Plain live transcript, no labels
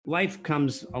life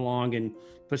comes along and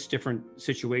puts different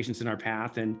situations in our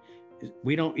path, and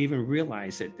we don't even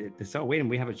realize it. It's, oh, wait a minute,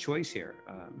 we have a choice here.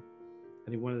 I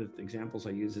think one of the examples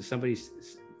I use is somebody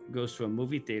goes to a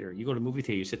movie theater. You go to a movie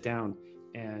theater, you sit down,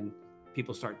 and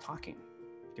people start talking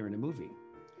during a movie,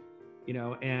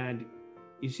 and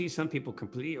you see some people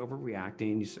completely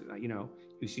overreacting.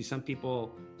 You see some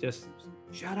people just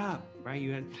shut up, right?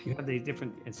 You have the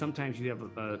different, and sometimes you have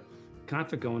a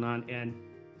conflict going on, and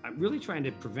I'm really trying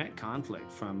to prevent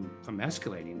conflict from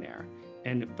escalating there.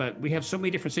 But we have so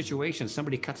many different situations.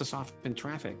 Somebody cuts us off in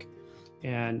traffic,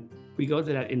 and we go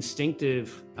to that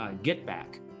instinctive get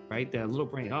back, right? The little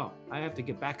brain, oh, I have to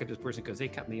get back at this person because they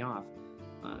cut me off.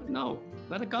 No,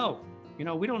 let it go.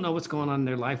 We don't know what's going on in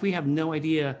their life. We have no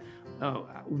idea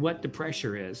what the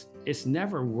pressure is. It's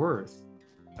never worth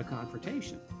a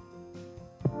confrontation.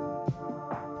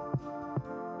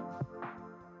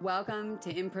 Welcome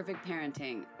to Imperfect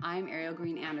Parenting. I'm Ariel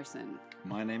Green Anderson.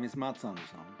 My name is Mats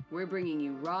Anderson. We're bringing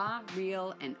you raw,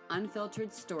 real, and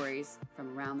unfiltered stories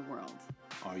from around the world.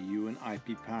 Are you an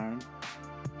IP parent?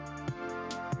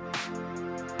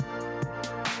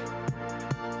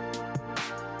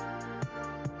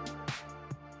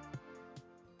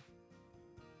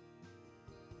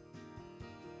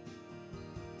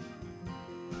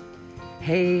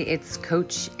 Hey, it's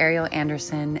Coach Ariel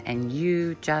Anderson, and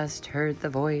you just heard the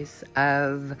voice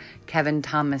of Kevin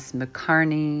Thomas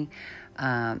McCarney,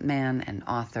 man and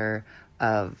author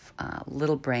of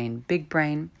Little Brain, Big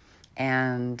Brain.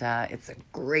 And it's a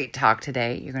great talk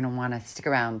today. You're going to want to stick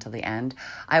around till the end.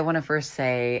 I want to first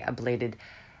say a belated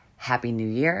Happy New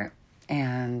Year.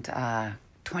 And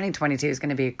 2022 is going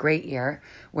to be a great year,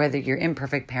 whether you're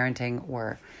imperfect parenting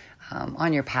or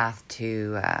on your path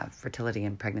to fertility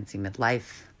and pregnancy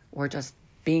midlife, or just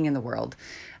being in the world.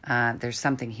 There's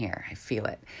something here. I feel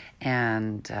it.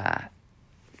 And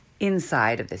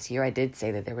inside of this year, I did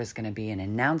say that there was going to be an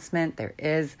announcement. There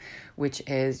is, which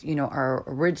is, our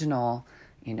original,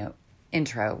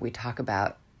 intro. We talk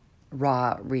about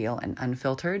raw, real, and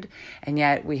unfiltered. And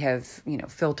yet we have,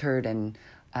 filtered and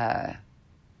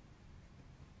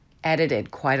edited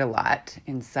quite a lot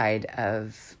inside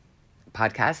of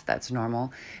podcast. That's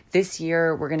normal. This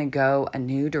year, we're going to go a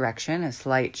new direction, a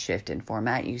slight shift in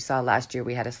format. You saw last year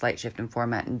we had a slight shift in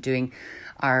format and doing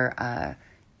our,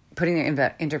 putting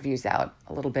the interviews out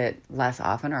a little bit less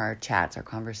often, or our chats, our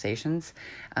conversations.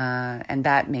 And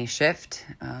that may shift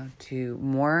to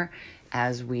more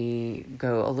as we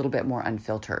go a little bit more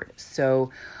unfiltered.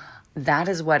 So that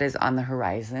is what is on the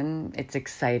horizon. It's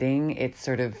exciting. It's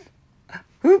sort of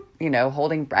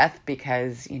holding breath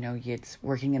because, it's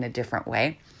working in a different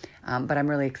way. But I'm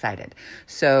really excited.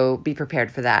 So be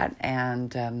prepared for that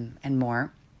and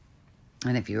more.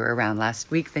 And if you were around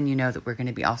last week, then you know that we're going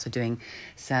to be also doing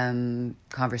some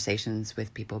conversations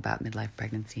with people about midlife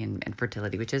pregnancy and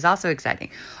fertility, which is also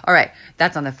exciting. All right,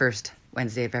 that's on the first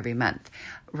Wednesday of every month.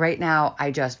 Right now,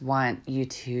 I just want you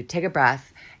to take a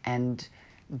breath and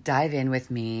dive in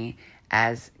with me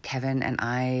as Kevin and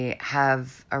I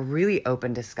have a really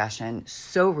open discussion,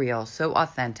 so real, so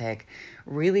authentic,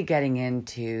 really getting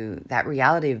into that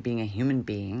reality of being a human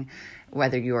being,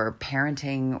 whether you're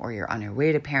parenting or you're on your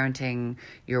way to parenting,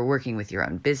 you're working with your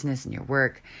own business and your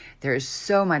work. There's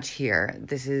so much here.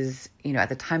 This is, at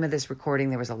the time of this recording,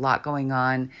 there was a lot going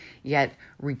on, yet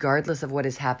regardless of what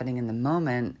is happening in the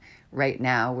moment right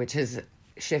now, which is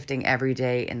shifting every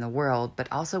day in the world, but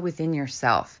also within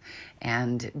yourself.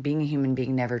 And being a human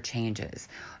being never changes.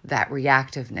 That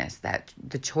reactiveness, that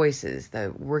the choices,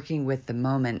 the working with the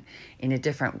moment in a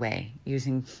different way,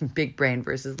 using big brain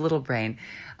versus little brain,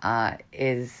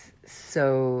 is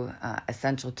so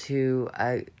essential to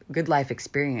a good life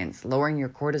experience. Lowering your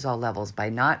cortisol levels by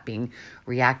not being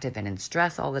reactive and in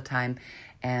stress all the time.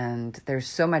 And there's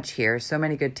so much here, so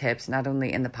many good tips, not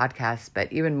only in the podcast,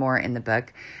 but even more in the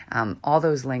book. All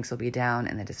those links will be down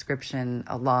in the description,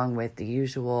 along with the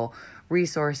usual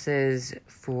resources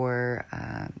for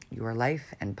your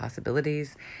life and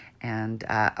possibilities. And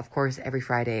of course, every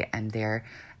Friday, I'm there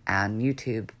on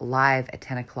YouTube live at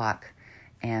 10 o'clock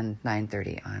and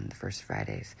 9:30 on the first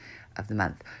Fridays of the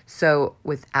month. So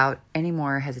without any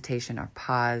more hesitation or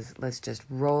pause, let's just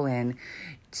roll in.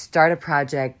 Start a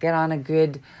project, get on a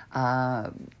good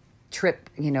trip,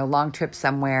 long trip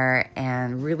somewhere,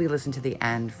 and really listen to the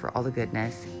end for all the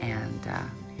goodness. And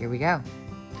here we go.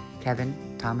 Kevin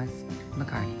Thomas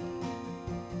McCarney.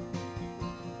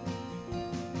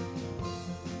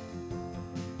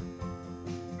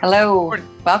 Hello.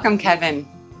 Welcome, Kevin.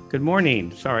 Good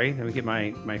morning. Sorry, let me get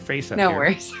my face up No here.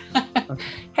 worries.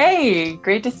 Hey,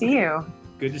 great to see you.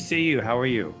 Good to see you. How are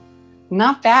you?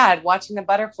 Not bad. Watching the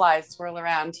butterflies swirl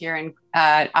around here in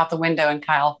out the window in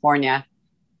California.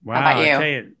 Wow, How about you?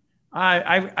 I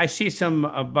tell you, I see some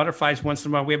butterflies once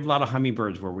in a while. We have a lot of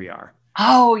hummingbirds where we are.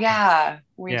 Oh yeah,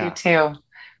 we do Yeah, too.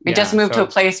 We just yeah. moved to a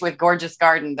So, place with gorgeous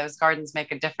garden. Those gardens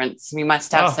make a difference. We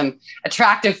must have oh, some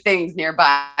attractive things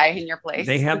nearby in your place.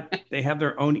 they have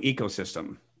their own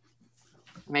ecosystem.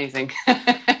 Amazing.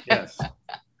 Yes.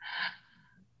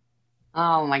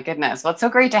 Oh my goodness. Well, it's so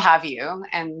great to have you.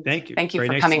 And Thank you. thank you Very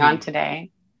for nice to coming meet on you.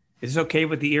 today. Is this okay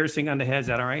with the ears thing on the head? Is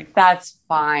that all right? That's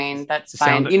fine. That's The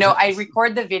fine. sound. You know, I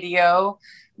record the video,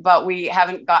 but we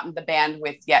haven't gotten the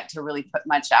bandwidth yet to really put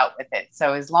much out with it.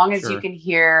 So as long as you Sure. can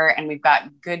hear and we've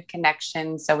got good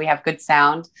connection, so we have good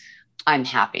sound, I'm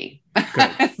happy.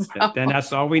 Good. So- Then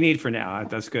that's all we need for now.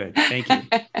 That's good. Thank you.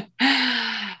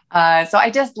 So I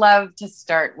just love to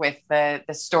start with the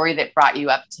story that brought you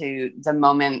up to the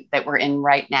moment that we're in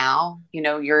right now. You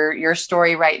know, your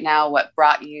story right now, what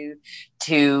brought you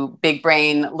to Big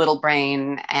Brain, Little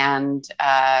Brain, and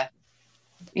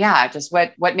just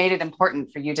what made it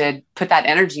important for you to put that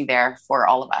energy there for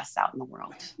all of us out in the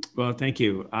world. Well, thank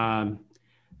you. The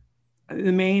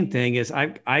main thing is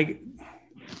I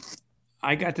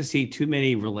got to see too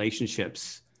many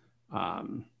relationships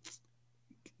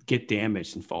get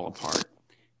damaged and fall apart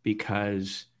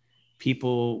because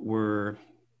people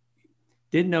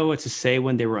didn't know what to say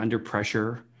when they were under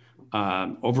pressure,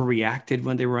 overreacted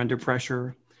when they were under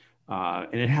pressure.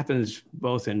 And it happens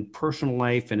both in personal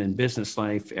life and in business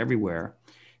life everywhere.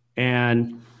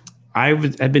 And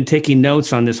I've been taking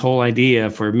notes on this whole idea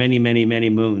for many, many, many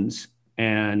moons.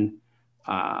 And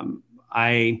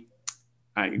I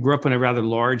grew up in a rather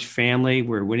large family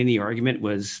where winning the argument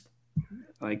was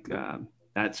like,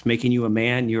 that's making you a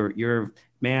man. You're a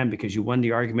man because you won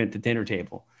the argument at the dinner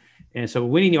table. And so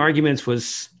winning the arguments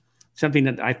was something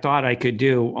that I thought I could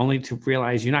do, only to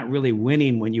realize you're not really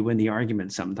winning when you win the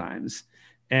argument sometimes.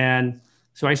 And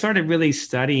so I started really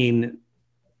studying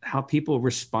how people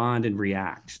respond and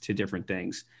react to different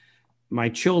things. My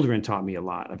children taught me a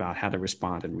lot about how to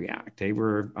respond and react. They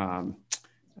were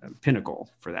pinnacle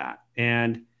for that.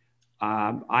 And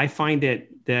I find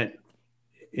it that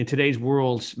in today's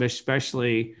world,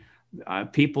 especially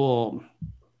people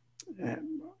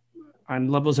on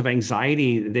levels of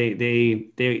anxiety, they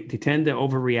tend to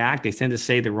overreact. They tend to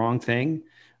say the wrong thing,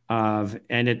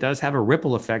 and it does have a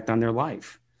ripple effect on their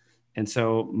life. And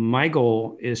so my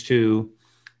goal is to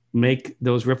make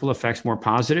those ripple effects more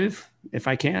positive, if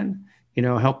I can.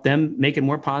 Help them make it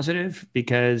more positive,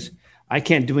 because I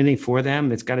can't do anything for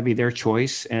them. It's got to be their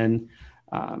choice. And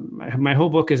my whole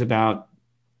book is about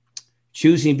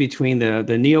choosing between the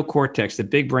neocortex, the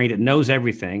big brain that knows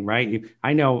everything, right?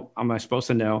 I know I'm supposed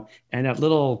to know, and that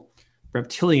little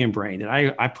reptilian brain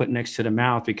that I put next to the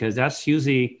mouth, because that's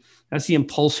the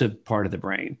impulsive part of the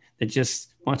brain that just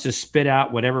wants to spit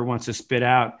out whatever it wants to spit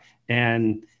out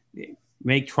and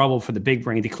make trouble for the big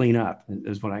brain to clean up,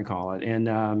 is what I call it. And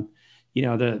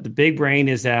the big brain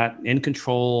is that in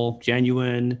control,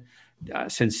 genuine,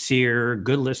 sincere,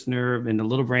 good listener, and the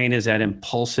little brain is that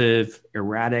impulsive,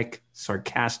 erratic,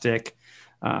 sarcastic,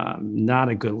 not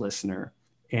a good listener.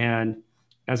 And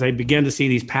as I began to see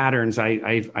these patterns,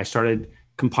 I started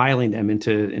compiling them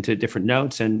into different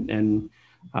notes, and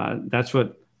that's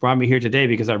what brought me here today,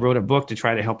 because I wrote a book to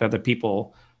try to help other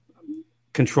people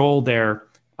control their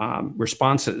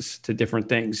responses to different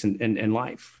things in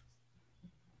life.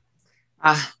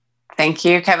 Thank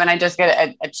you, Kevin. I just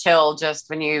get a chill just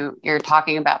when you're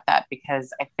talking about that,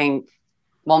 because I think,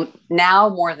 well, now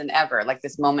more than ever, like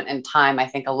this moment in time, I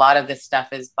think a lot of this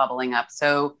stuff is bubbling up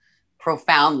so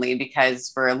profoundly, because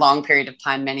for a long period of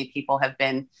time, many people have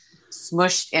been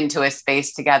smushed into a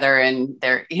space together, and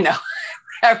they're,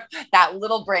 that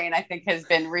little brain, I think, has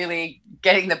been really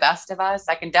getting the best of us.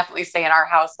 I can definitely say in our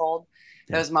household,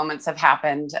 those moments have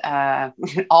happened,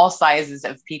 all sizes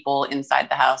of people inside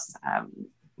the house,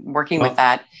 working with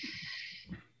that.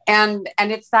 And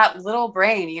it's that little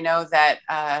brain,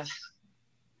 that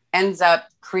ends up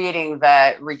creating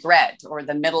the regret or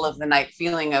the middle of the night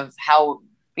feeling of how,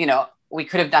 we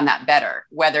could have done that better.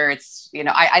 Whether it's,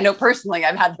 I know personally,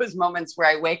 I've had those moments where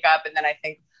I wake up and then I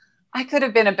think I could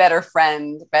have been a better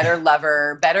friend, better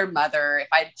lover, better mother, if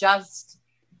I'd just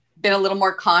been a little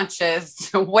more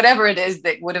conscious, whatever it is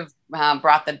that would have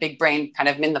brought the big brain kind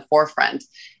of in the forefront.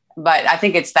 But I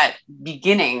think it's that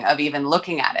beginning of even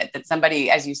looking at it, that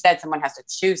somebody, as you said, someone has to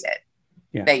choose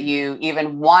it, that you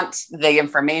even want the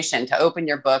information to open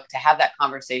your book, to have that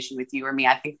conversation with you or me.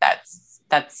 I think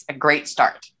that's a great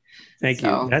start. Thank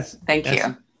you. Thank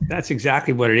you. That's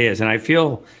exactly what it is. And I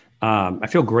feel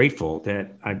grateful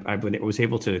that I was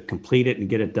able to complete it and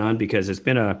get it done, because it's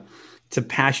been a it's a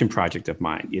passion project of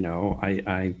mine.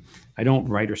 I don't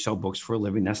write or sell books for a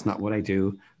living. That's not what I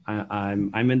do.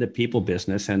 I'm in the people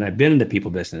business, and I've been in the people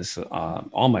business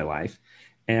all my life.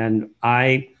 And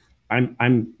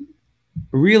I'm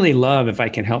really love if I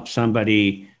can help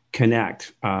somebody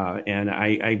connect. And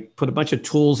I put a bunch of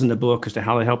tools in the book as to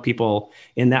how to help people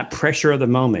in that pressure of the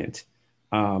moment,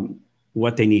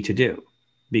 what they need to do.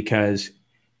 Because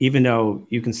even though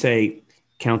you can say,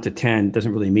 count to 10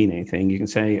 doesn't really mean anything. You can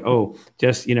say, oh,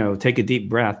 just, take a deep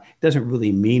breath. It doesn't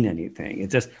really mean anything.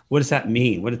 It's just, what does that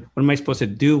mean? What am I supposed to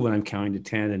do when I'm counting to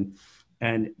 10?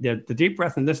 And the deep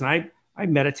breath, and listen, I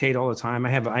meditate all the time.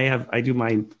 I do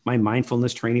my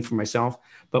mindfulness training for myself,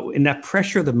 but in that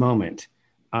pressure of the moment,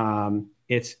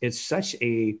 it's such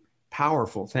a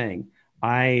powerful thing.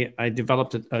 I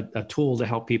developed a tool to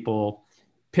help people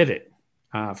pivot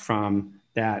from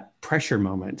that pressure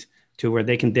moment to where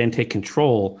they can then take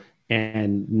control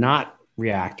and not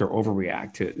react or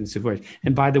overreact to it in situation.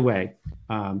 And by the way,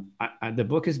 the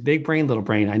book is Big Brain, Little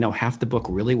Brain. I know half the book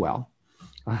really well.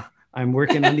 I'm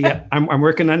working on the I'm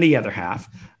working on the other half.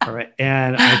 All right,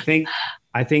 and I think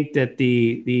that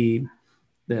the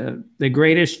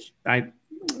greatest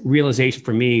realization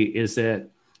for me is that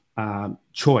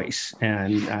choice.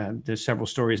 And there's several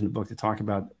stories in the book that talk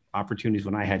about opportunities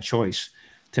when I had choice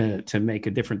to make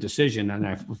a different decision, and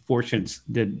I fortunately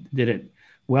did it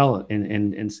well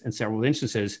in several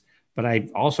instances. But I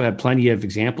also have plenty of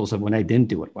examples of when I didn't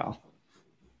do it well.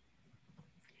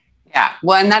 Yeah,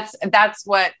 well, and that's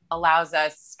what allows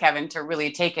us, Kevin, to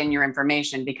really take in your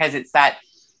information, because it's that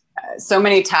so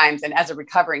many times, and as a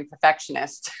recovering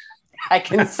perfectionist, I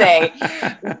can say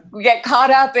we get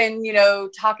caught up in,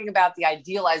 talking about the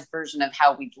idealized version of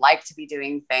how we'd like to be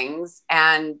doing things.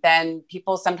 And then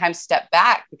people sometimes step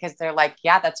back because they're like,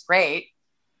 yeah, that's great,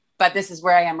 but this is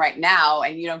where I am right now,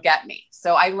 and you don't get me.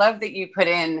 So I love that you put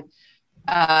in,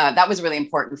 that was really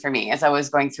important for me as I was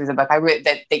going through the book. I read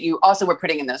that you also were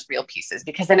putting in those real pieces,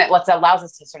 because then it allows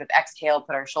us to sort of exhale,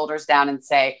 put our shoulders down and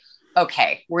say,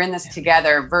 okay, we're in this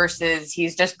together, versus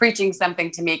he's just preaching something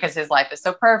to me because his life is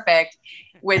so perfect,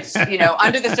 which,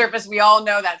 under the surface, we all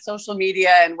know that social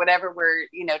media and whatever we're,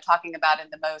 talking about in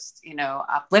the most,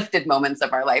 uplifted moments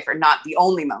of our life are not the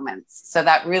only moments. So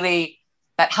that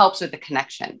helps with the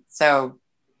connection. So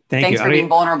thanks for being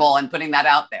vulnerable and putting that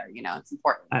out there. It's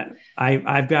important.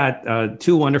 I've got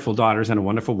 2 wonderful daughters and a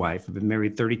wonderful wife. I've been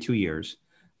married 32 years.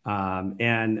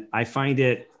 And I find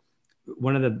it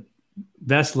one of the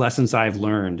best lessons I've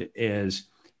learned is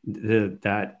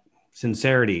that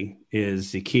sincerity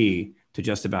is the key to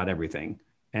just about everything.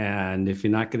 And if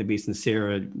you're not going to be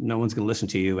sincere, no one's going to listen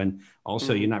to you. And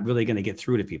also you're not really going to get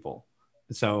through to people.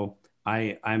 So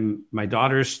my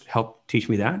daughters helped teach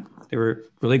me that. They were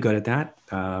really good at that.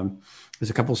 There's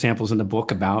a couple of samples in the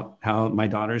book about how my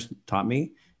daughters taught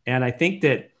me. And I think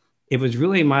that it was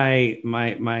really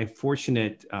my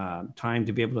fortunate time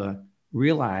to be able to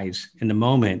realize in the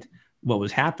moment what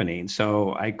was happening,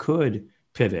 so I could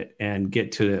pivot and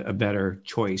get to a better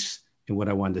choice in what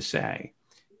I wanted to say.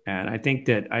 And I think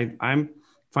that I'm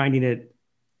finding it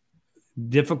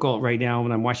difficult right now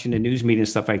when I'm watching the news media and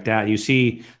stuff like that. You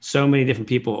see so many different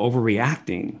people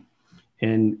overreacting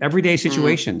in everyday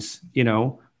situations,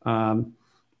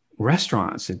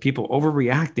 restaurants and people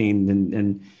overreacting.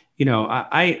 And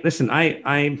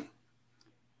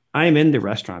I'm in the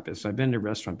restaurant business. I've been in the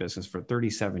restaurant business for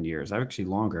 37 years. I've actually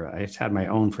longer. I've had my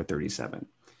own for 37,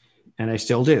 and I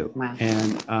still do. Wow.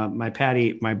 And my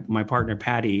partner,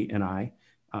 Patty, and I,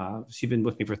 she's been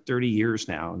with me for 30 years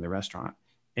now in the restaurant.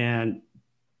 And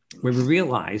what we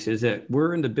realize is that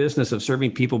we're in the business of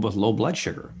serving people with low blood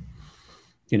sugar.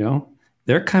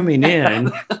 They're coming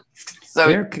in,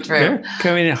 they're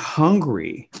coming in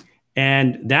hungry.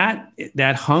 And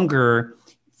that hunger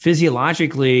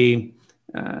physiologically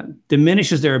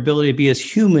diminishes their ability to be as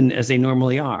human as they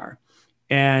normally are.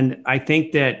 And I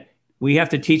think that we have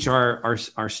to teach our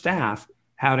staff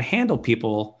how to handle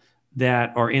people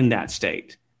that are in that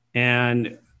state,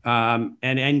 and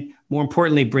more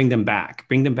importantly, bring them back,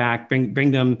 bring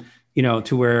them,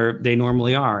 to where they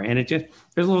normally are. And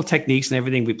there's little techniques and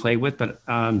everything we play with, but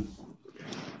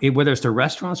whether it's the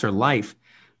restaurants or life,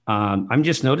 I'm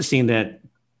just noticing that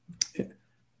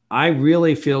I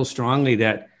really feel strongly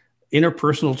that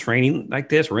interpersonal training like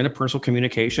this, or interpersonal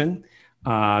communication,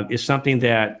 is something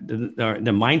that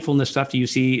the mindfulness stuff that you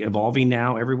see evolving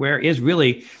now everywhere is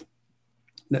really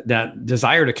that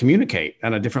desire to communicate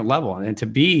on a different level and to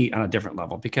be on a different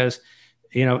level, because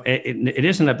it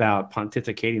isn't about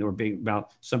pontificating or being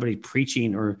about somebody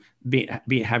preaching or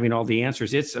having all the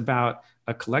answers. It's about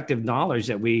a collective knowledge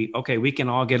that we can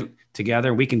all get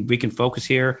together. We can focus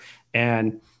here,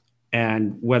 and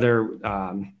And whether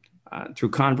through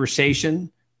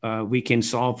conversation we can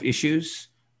solve issues,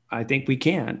 I think we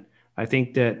can. I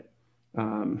think that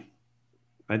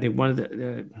I think one of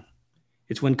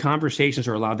it's when conversations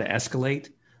are allowed to escalate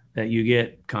that you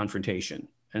get confrontation.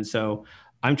 And so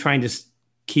I'm trying to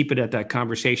keep it at that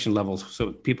conversation level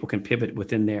so people can pivot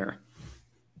within there.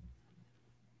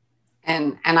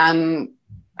 And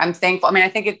I'm thankful. I mean, I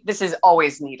think this is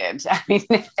always needed. I mean,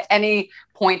 any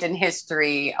point in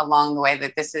history along the way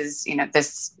that this is,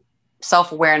 this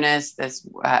self-awareness, this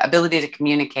ability to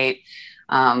communicate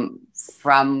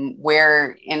from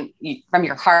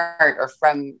your heart, or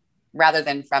rather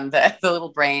than from the little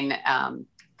brain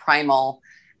primal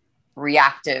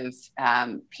reactive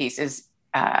piece is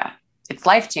it's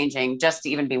life-changing just to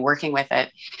even be working with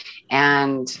it.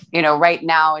 And, right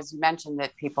now, as you mentioned,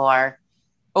 that people are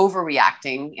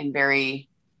overreacting in very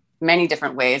many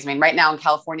different ways. I mean, right now in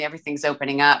California, everything's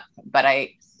opening up, but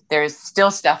there's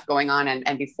still stuff going on.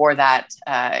 And before that,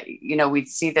 we'd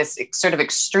see this sort of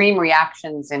extreme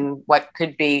reactions in what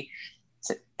could be,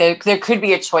 there could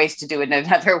be a choice to do it in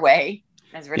another way,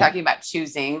 as we're talking about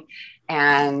choosing.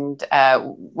 And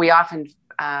we often,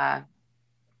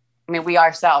 we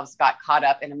ourselves got caught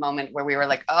up in a moment where we were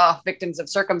like, oh, victims of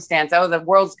circumstance. Oh, the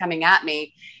world's coming at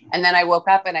me. And then I woke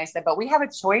up and I said, but we have a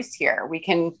choice here. We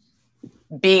can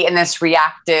be in this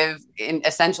reactive, in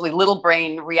essentially little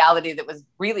brain reality that was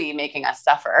really making us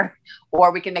suffer,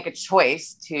 or we can make a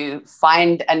choice to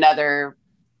find another,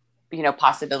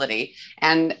 possibility.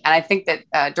 And I think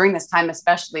that during this time,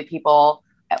 especially people,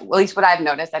 at least what I've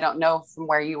noticed, I don't know from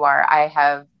where you are,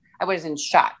 I was in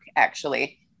shock,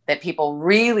 actually, that people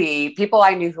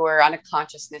I knew who were on a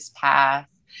consciousness path,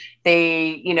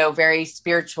 they, very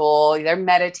spiritual, they're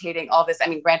meditating, all this. I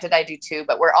mean, granted, I do too,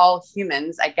 but we're all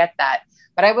humans. I get that.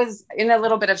 But I was in a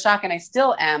little bit of shock, and I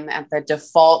still am, at the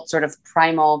default sort of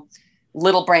primal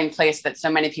little brain place that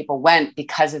so many people went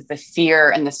because of the fear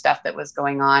and the stuff that was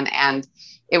going on. And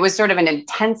it was sort of an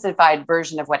intensified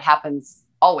version of what happens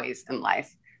always in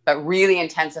life, but really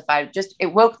intensified.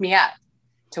 It woke me up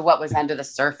to what was under the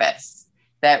surface,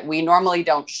 that we normally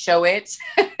don't show it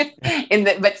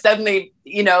but suddenly,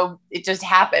 it just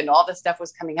happened. All this stuff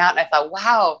was coming out. And I thought,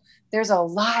 wow, there's a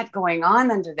lot going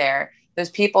on under there. Those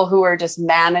people who are just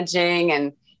managing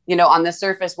and, on the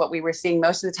surface, what we were seeing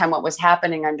most of the time, what was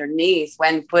happening underneath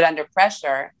when put under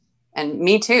pressure, and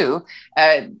me too,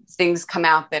 things come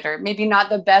out that are maybe not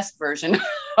the best version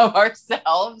of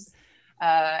ourselves.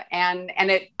 I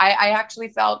actually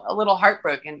felt a little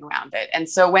heartbroken around it. And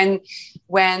so when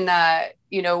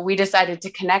we decided to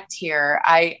connect here,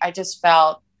 I just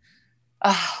felt,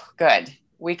 oh, good.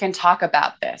 We can talk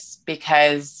about this,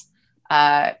 because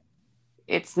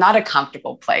it's not a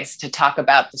comfortable place to talk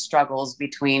about the struggles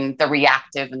between the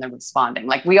reactive and the responding.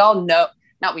 Like we all know,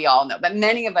 not we all know, but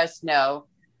many of us know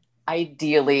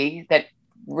ideally that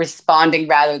responding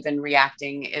rather than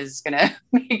reacting is going to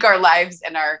make our lives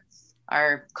and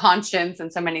our conscience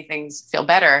and so many things feel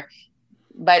better.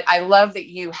 But I love that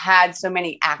you had so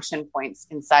many action points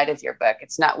inside of your book.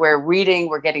 It's not, we're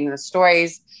getting the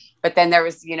stories, but then there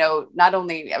was, not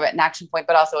only an action point,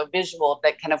 but also a visual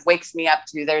that kind of wakes me up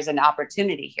to, there's an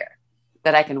opportunity here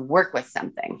that I can work with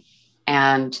something.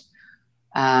 And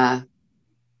yeah.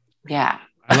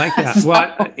 I like that.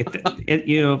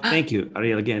 Well, thank you,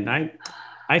 Ariel. Again,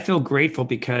 I feel grateful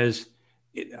because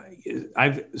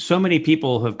so many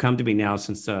people have come to me now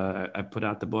since I put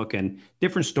out the book, and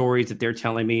different stories that they're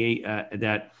telling me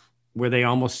that where they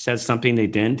almost said something they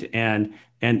didn't, and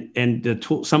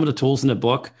some of the tools in the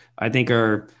book I think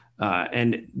are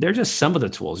and they're just some of the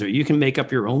tools. You can make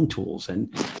up your own tools,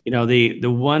 and the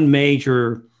one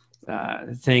major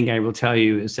thing I will tell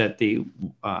you is that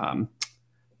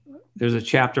there's a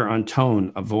chapter on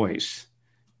tone of voice,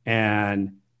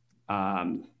 and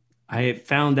I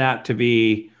found that to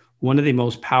be one of the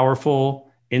most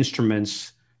powerful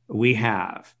instruments we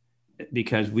have,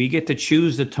 because we get to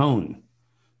choose the tone,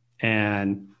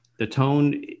 and the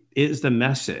tone is the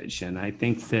message. And I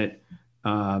think that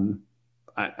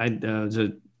there's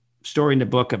a story in the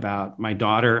book about my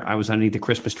daughter. I was underneath the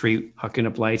Christmas tree hooking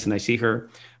up lights, and I see her.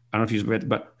 I don't know if you've read,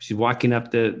 but she's walking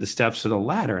up the steps of the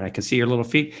ladder, and I can see her little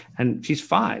feet, and she's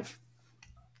 5.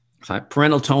 So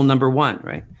parental tone number 1,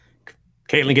 right?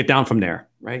 Caitlin, get down from there,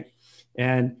 right?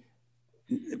 And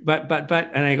but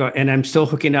and I go, and I'm still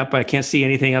hooking up, but I can't see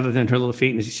anything other than her little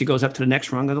feet. And she goes up to the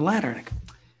next rung of the ladder. And I go,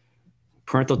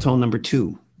 parental tone number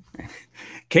 2,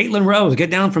 Caitlin Rose, get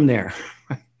down from there.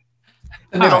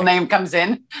 The middle name comes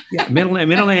in. Yeah, middle name.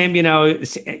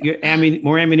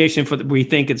 More ammunition for we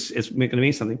think it's going to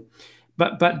mean something.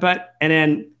 But and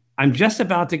then I'm just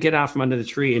about to get out from under the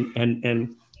tree,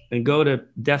 and and go to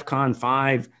DEFCON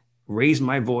 5, raise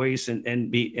my voice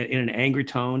and be in an angry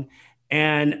tone.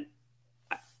 And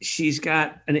she's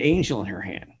got an angel in her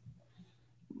hand.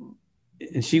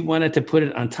 And she wanted to put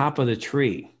it on top of the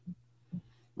tree.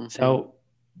 Mm-hmm. So,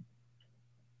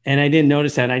 and I didn't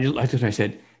notice that. I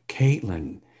said,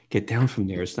 Caitlin, get down from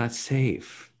there. It's not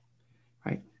safe.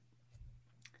 Right?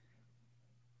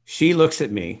 She looks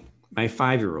at me, my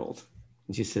 5-year-old,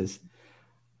 and she says,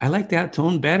 I like that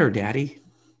tone better, Daddy.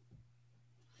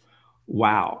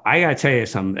 Wow. I got to tell you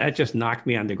something. That just knocked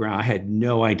me on the ground. I had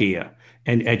no idea.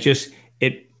 And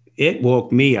it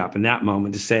woke me up in that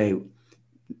moment to say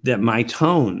that my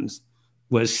tones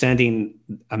was sending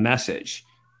a message.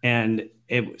 And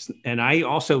I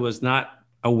also was not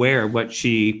aware of what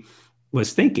she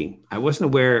was thinking. I wasn't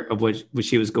aware of what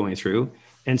she was going through.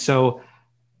 And so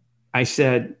I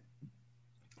said,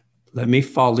 let me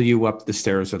follow you up the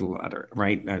stairs of the ladder,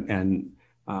 right? And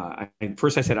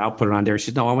first I said, I'll put it on there. She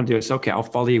said, no, I want to do it. Okay, I'll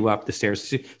follow you up the stairs.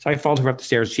 So I followed her up the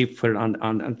stairs. She put it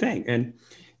on thing. And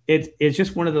it's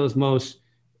just one of those most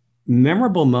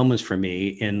memorable moments for me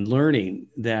in learning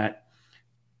that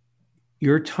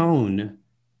your tone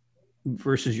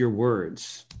versus your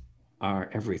words are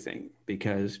everything.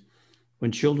 Because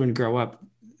when children grow up,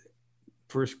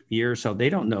 first year or so, they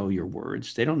don't know your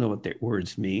words. They don't know what their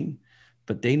words mean,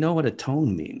 but they know what a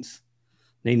tone means.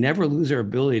 They never lose their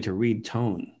ability to read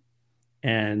tone.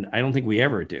 And I don't think we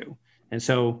ever do. And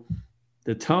so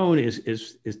the tone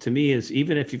is to me is,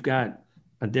 even if you've got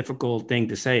a difficult thing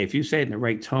to say, if you say it in the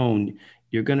right tone,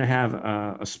 you're going to have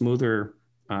a smoother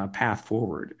path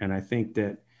forward. And I think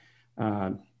that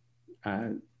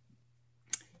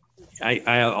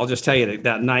I'll just tell you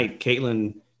that night,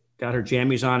 Caitlin got her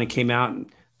jammies on and came out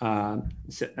and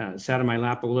sat on my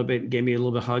lap a little bit, gave me a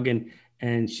little bit of hug,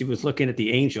 and she was looking at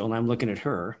the angel, and I'm looking at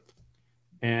her,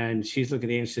 and she's looking at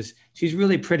the angel. She says, she's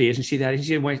really pretty, isn't she? That, isn't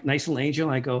she a nice little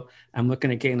angel? And I'm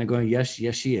looking at Caitlin, going, yes,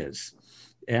 she is.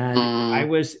 And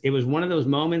it was one of those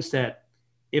moments that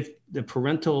if the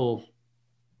parental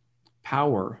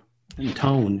power and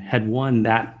tone had won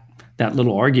that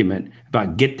little argument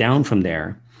about get down from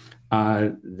there,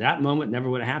 that moment never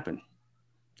would have happened.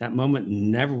 That moment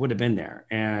never would have been there.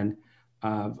 And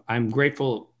I'm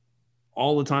grateful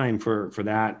all the time for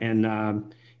that.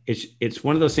 And it's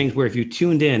one of those things where if you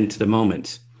tuned in to the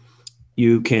moment,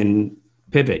 you can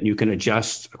pivot, you can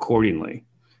adjust accordingly.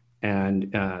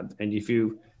 And if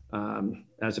you,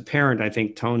 as a parent, I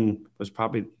think tone was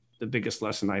probably the biggest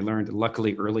lesson I learned,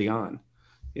 luckily early on,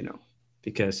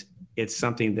 because it's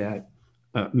something that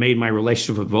made my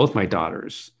relationship with both my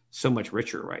daughters so much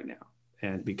richer right now.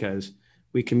 And because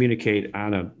we communicate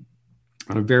on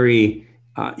a very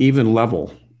even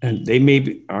level, and they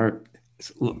maybe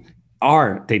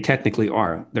they technically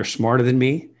are. They're smarter than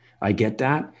me. I get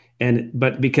that.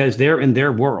 But because they're in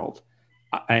their world,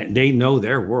 they know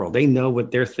their world. They know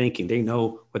what they're thinking. They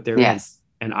know what they're in.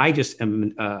 And I just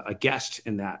am a guest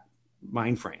in that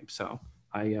mind frame. So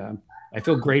I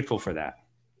feel grateful for that.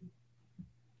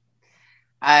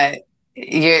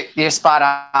 You're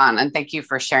spot on. And thank you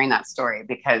for sharing that story,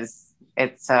 because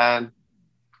it's, I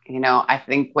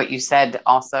think what you said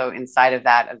also inside of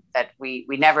that we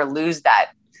never lose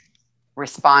that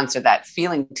response or that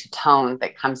feeling to tone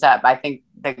that comes up. I think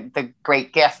the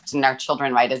great gift in our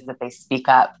children, right, is that they speak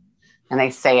up and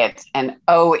they say it. And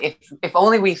if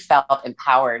only we felt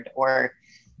empowered or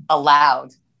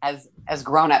allowed as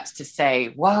grown-ups to say,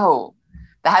 whoa,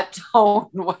 that tone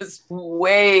was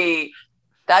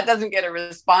that doesn't get a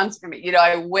response from me.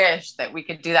 I wish that we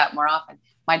could do that more often.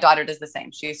 My daughter does the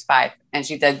same. She's 5 and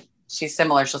she's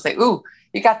similar. She'll say, ooh,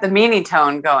 you got the meanie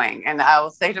tone going. And I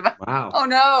will say to her, wow. Oh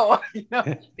no,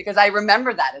 because I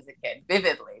remember that as a kid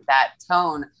vividly, that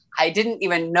tone. I didn't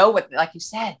even know like you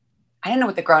said, I didn't know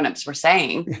what the grownups were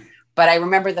saying, but I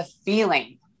remember the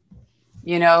feeling,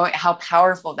 how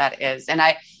powerful that is. And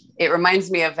it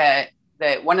reminds me of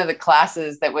one of the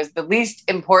classes that was the least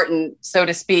important, so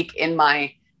to speak, in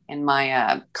my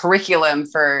curriculum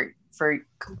for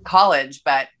college,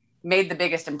 but made the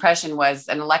biggest impression was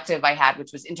an elective I had,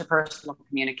 which was interpersonal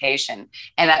communication.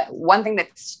 And one thing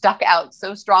that stuck out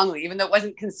so strongly, even though it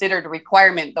wasn't considered a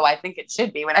requirement, though I think it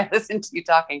should be when I listened to you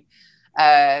talking,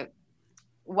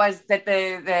 was that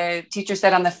the teacher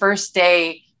said on the first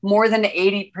day, more than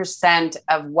 80%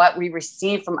 of what we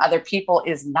receive from other people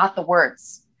is not the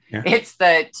words. Yeah. It's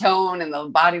the tone and the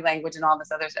body language and all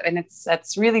this other stuff. And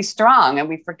that's really strong. And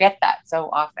we forget that so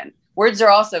often. Words are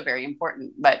also very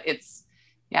important, but it's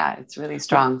really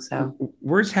strong. So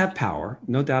words have power,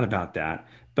 no doubt about that.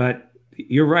 But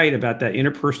you're right about that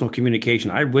interpersonal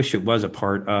communication. I wish it was a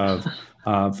part of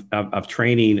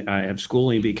training, of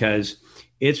schooling, because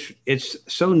it's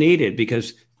so needed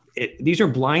because these are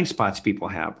blind spots people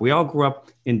have. We all grew up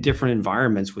in different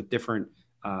environments with different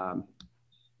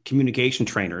communication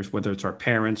trainers, whether it's our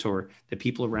parents or the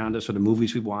people around us or the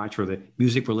movies we watch or the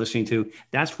music we're listening to.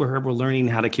 That's where we're learning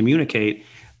how to communicate.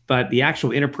 But the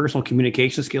actual interpersonal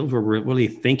communication skills, where we're really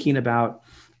thinking about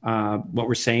what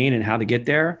we're saying and how to get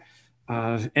there,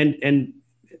 and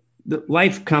the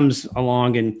life comes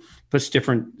along and puts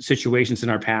different situations in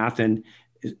our path, and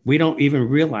we don't even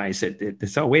realize it.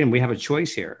 It's, oh, wait, and we have a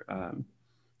choice here.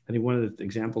 I think one of the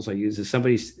examples I use is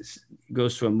somebody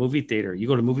goes to a movie theater. You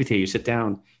go to a movie theater, you sit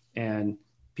down, and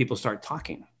people start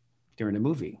talking during the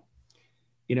movie,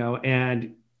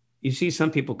 and you see some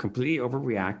people completely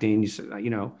overreacting.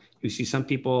 You see some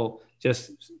people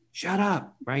just shut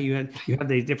up, right? You have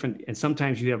the different, and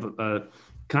sometimes you have a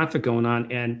conflict going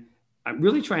on, and I'm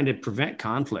really trying to prevent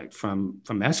conflict from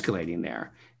escalating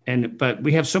there. But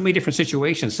we have so many different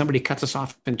situations. Somebody cuts us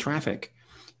off in traffic,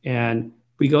 and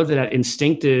we go to that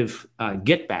instinctive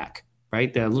get back,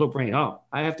 right? The little brain, oh,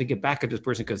 I have to get back at this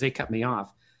person because they cut me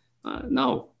off.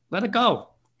 No, let it go.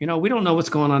 We don't know what's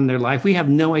going on in their life. We have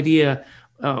no idea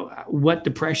what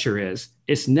the pressure is.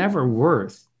 It's never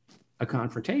worth a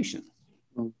confrontation.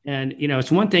 And,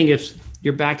 it's one thing if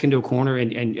you're backed into a corner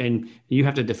and you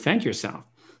have to defend yourself.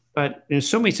 But in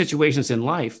so many situations in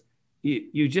life,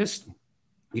 you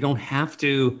don't have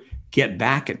to get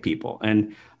back at people.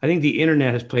 And I think the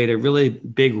internet has played a really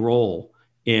big role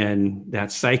in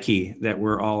that psyche that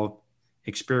we're all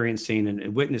experiencing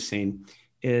and witnessing.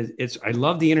 I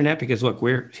love the internet because, look,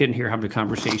 we're sitting here having a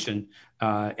conversation,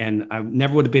 and I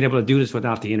never would have been able to do this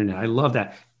without the internet. I love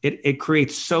that. It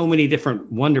creates so many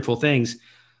different wonderful things.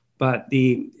 But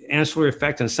the ancillary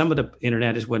effect on some of the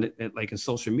internet is when like in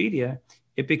social media,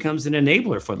 it becomes an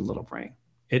enabler for the little brain.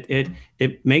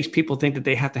 It makes people think that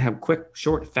they have to have quick,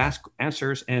 short, fast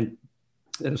answers, and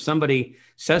that if somebody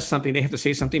says something, they have to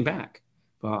say something back.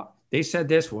 Well, they said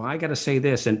this, well, I got to say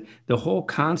this. And the whole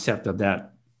concept of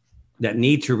that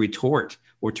need to retort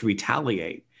or to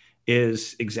retaliate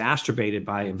is exacerbated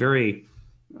by a very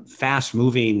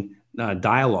fast-moving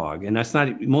dialogue. And that's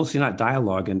mostly not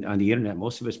dialogue on the internet.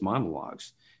 Most of it's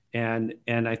monologues. And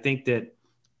I think that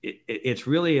it's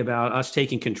really about us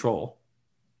taking control.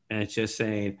 And it's just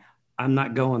saying, I'm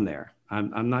not going there.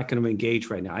 I'm not going to engage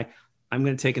right now. I'm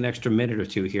going to take an extra minute or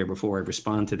two here before I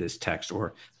respond to this text,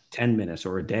 or 10 minutes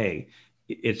or a day.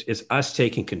 It's us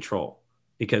taking control,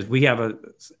 because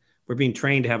we're being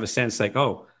trained to have a sense like,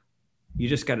 oh, you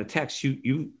just got a text.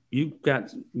 You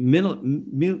got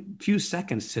few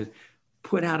seconds to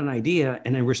put out an idea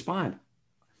and then respond.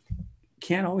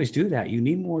 Can't always do that. You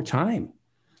need more time.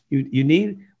 You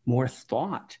need more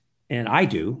thought. And I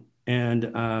do. And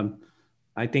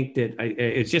I think that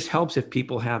it just helps if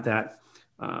people have that.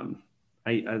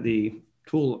 The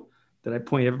tool that I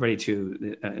point everybody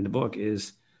to in the book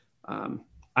is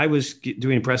I was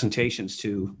doing presentations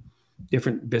to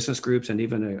different business groups, and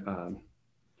even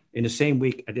in the same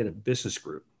week, I did a business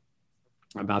group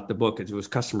about the book. It was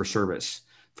customer service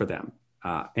for them,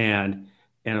 and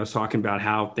I was talking about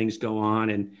how things go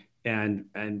on,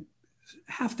 and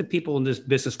half the people in this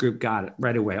business group got it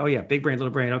right away. Oh yeah, big brain,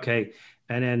 little brain, okay.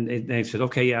 And then they said,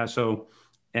 okay, yeah. So,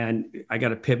 and I got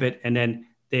to pivot, and then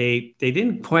they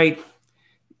didn't quite,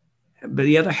 but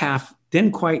the other half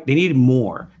didn't quite. They needed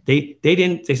more. They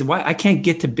said, why? I can't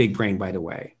get to big brain, by the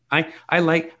way.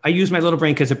 I use my little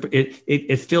brain because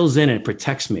it fills in and it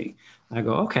protects me. I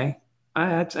go, okay,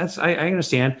 I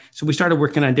understand. So we started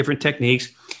working on different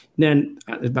techniques. And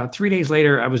then about 3 days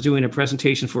later, I was doing a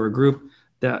presentation for a group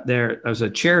that there was a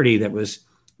charity that was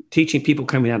teaching people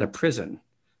coming out of prison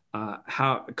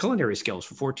how culinary skills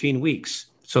for 14 weeks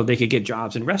so they could get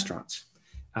jobs in restaurants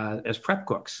as prep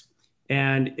cooks.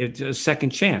 And it's a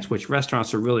second chance, which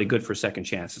restaurants are really good for second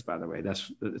chances, by the way.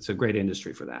 It's a great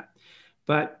industry for that.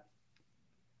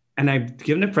 And I've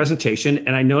given a presentation,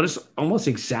 and I noticed almost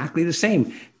exactly the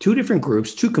same. Two different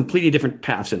groups, two completely different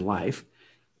paths in life.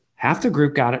 Half the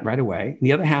group got it right away. And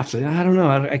the other half said, I don't know.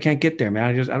 I can't get there, man.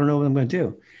 I don't know what I'm going to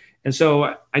do. And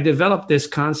so I developed this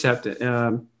concept,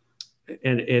 and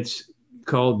it's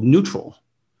called neutral,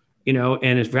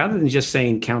 and it's rather than just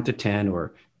saying count to 10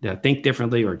 or think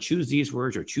differently or choose these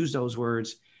words or choose those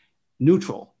words.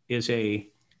 Neutral is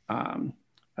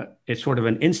it's sort of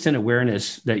an instant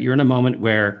awareness that you're in a moment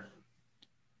where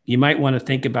you might want to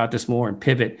think about this more and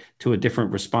pivot to a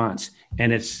different response.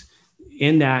 And it's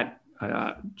in that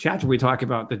chapter we talk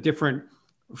about the different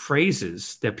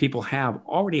phrases that people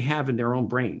already have in their own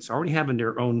brains, already have in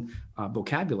their own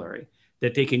vocabulary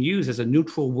that they can use as a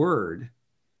neutral word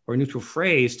or neutral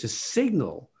phrase to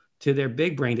signal to their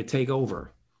big brain to take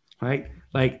over, right?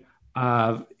 Like,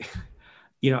 Uh,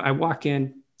 I walk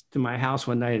in to my house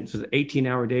one night. It was an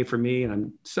 18-hour day for me, and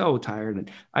I'm so tired.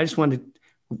 And I just wanted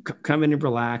to come in and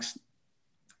relax.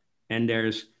 And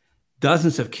there's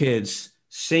dozens of kids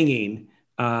singing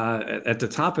at the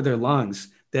top of their lungs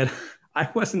that I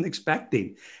wasn't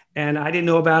expecting. And I didn't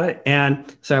know about it. And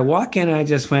so I walk in and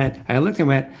I looked and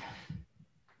went,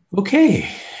 okay,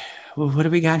 well, what do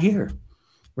we got here?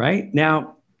 Right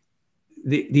now,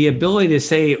 the ability to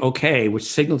say, okay, which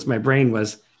signals my brain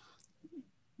was,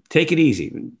 take it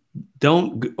easy.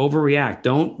 Don't overreact.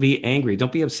 Don't be angry.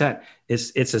 Don't be upset.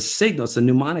 It's a signal. It's a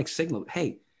mnemonic signal.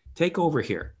 Hey, take over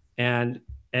here. And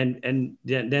then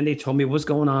they told me what's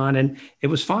going on, and it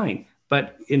was fine.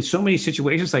 But in so many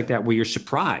situations like that where you're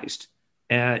surprised,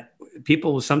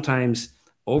 people will sometimes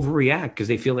overreact because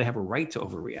they feel they have a right to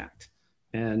overreact.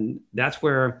 And that's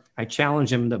where I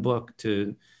challenge them in the book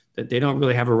that they don't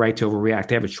really have a right to overreact.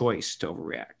 They have a choice to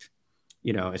overreact.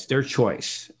 It's their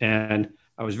choice. And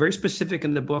I was very specific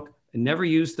in the book. I never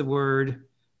used the word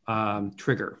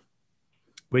trigger,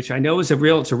 which I know it's a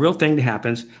real thing that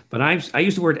happens. But I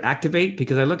use the word activate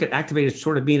because I look at activate as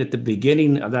sort of being at the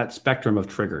beginning of that spectrum of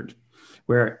triggered.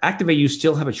 Where activate, you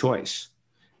still have a choice.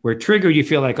 Where trigger, you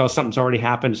feel like, oh, something's already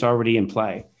happened. It's already in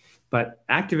play. But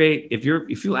activate, if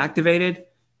you feel activated,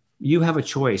 you have a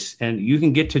choice, and you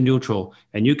can get to neutral,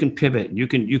 and you can pivot. You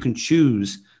can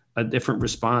choose a different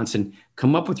response and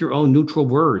come up with your own neutral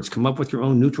words, come up with your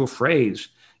own neutral phrase.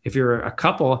 If you're a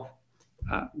couple,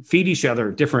 feed each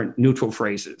other different neutral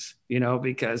phrases,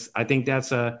 because I think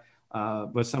that's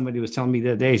what somebody was telling me the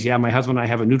other day is, yeah, my husband and I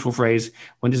have a neutral phrase.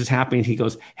 When this is happening, he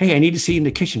goes, hey, I need to see you in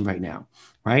the kitchen right now.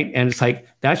 Right. And it's like,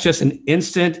 that's just an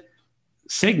instant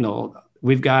signal.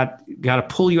 We've got to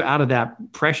pull you out of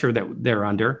that pressure that they're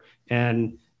under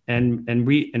and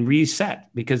reset,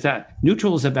 because that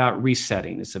neutral is about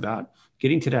resetting. It's about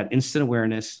getting to that instant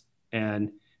awareness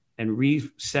and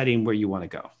resetting where you want to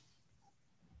go.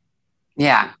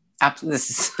 Yeah, this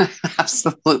is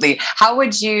absolutely. How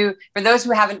would you, for those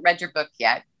who haven't read your book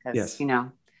yet, because,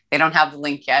 yes. They don't have the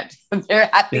link yet.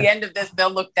 They're at the end of this, they'll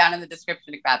look down in the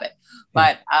description to grab it.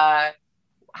 But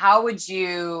how would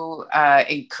you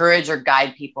encourage or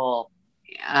guide people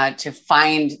to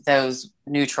find those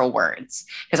neutral words?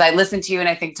 Because I listen to you and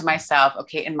I think to myself,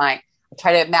 okay, I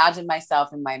try to imagine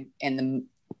myself in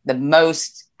the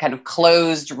most kind of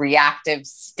closed reactive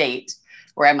state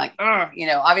where I'm like,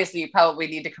 obviously you probably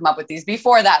need to come up with these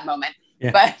before that moment.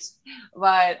 Yeah.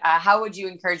 But how would you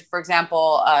encourage, for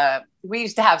example, we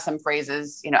used to have some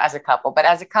phrases, as a couple, but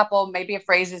as a couple, maybe a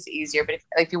phrase is easier. But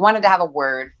if you wanted to have a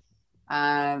word,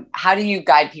 how do you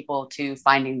guide people to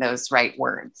finding those right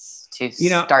words to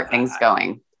start things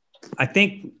going? I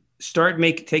think start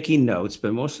taking notes,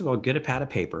 but most of all, get a pad of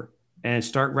paper and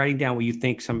start writing down what you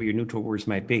think some of your neutral words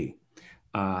might be.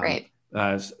 Great.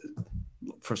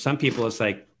 For some people, it's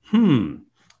like,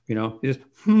 just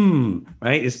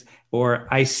right? Or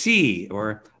I see,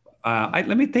 or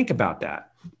let me think about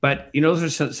that. But,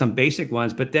 those are some basic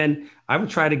ones. But then I would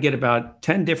try to get about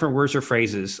 10 different words or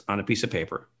phrases on a piece of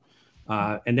paper.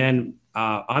 And then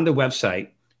on the website,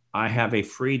 I have a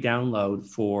free download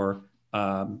for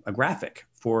a graphic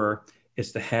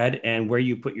it's the head and where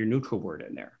you put your neutral word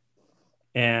in there.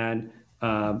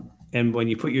 And when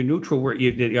you put your neutral word,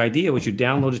 the idea was you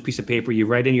download this piece of paper, you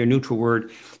write in your neutral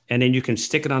word, and then you can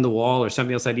stick it on the wall or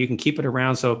something else. You can keep it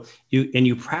around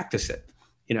you practice it.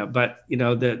 But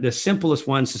the simplest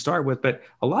ones to start with. But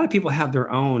a lot of people have their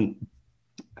own.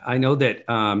 I know that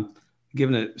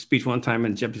given a speech one time,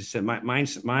 and Jeff said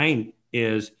mine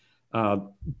is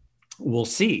we'll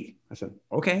see. I said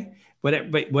okay,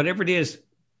 but whatever it is,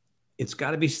 it's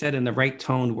got to be said in the right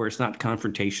tone where it's not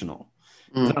confrontational.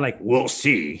 It's not like we'll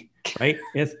see. Right.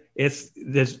 It's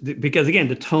this, because again,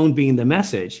 the tone being the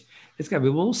message, it's got to be,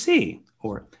 we'll see,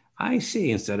 or I see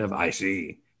instead of I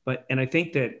see. And I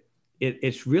think that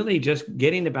it's really just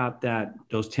getting about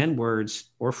those 10 words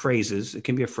or phrases. It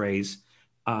can be a phrase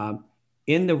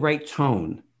in the right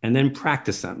tone, and then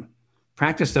practice them.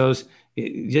 Practice those.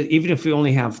 Even if you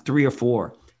only have 3 or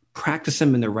 4, practice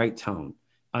them in the right tone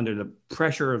under the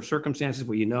pressure of circumstances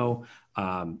where in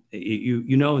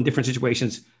different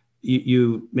situations,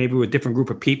 you maybe with a different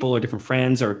group of people or different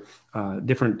friends or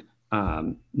different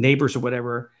neighbors or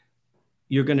whatever,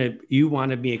 you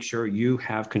want to make sure you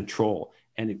have control.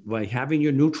 And by having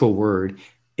your neutral word,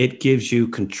 it gives you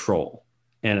control.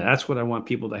 And that's what I want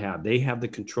people to have. They have the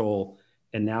control,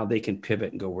 and now they can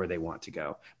pivot and go where they want to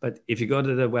go. But if you go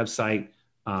to the website,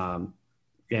 and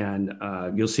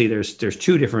you'll see there's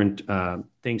 2 different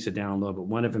things to download, but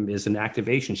one of them is an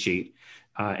activation sheet,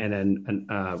 and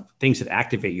then things that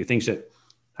activate you, things that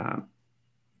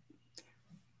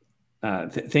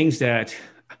things that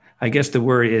I guess the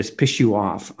word is piss you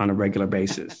off on a regular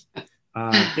basis.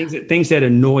 Things that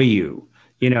annoy you,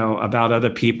 about other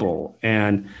people.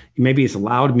 And maybe it's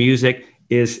loud music.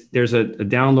 There's a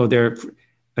download there,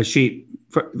 a sheet,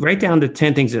 write down the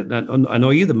 10 things that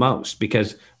annoy you the most,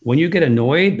 because when you get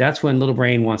annoyed, that's when little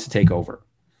brain wants to take over.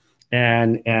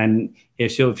 And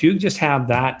if you just have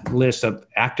that list of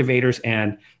activators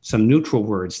and some neutral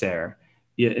words there,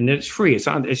 and it's free.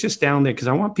 It's just down there because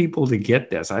I want people to get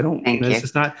this. I don't.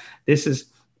 This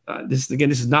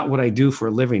is not what I do for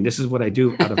a living. This is what I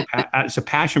do out of. It's a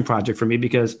passion project for me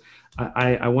because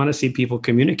I want to see people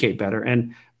communicate better.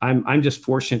 And I'm just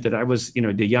fortunate that I was,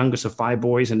 the youngest of 5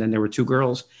 boys, and then there were 2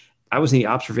 girls. I was in the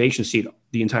observation seat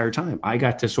the entire time. I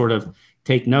got to sort of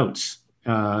take notes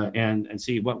and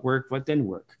see what worked, what didn't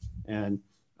work, and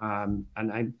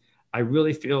I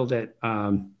really feel that.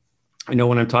 I know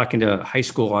when I'm talking to high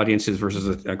school audiences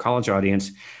versus a college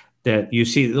audience, that you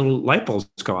see little light bulbs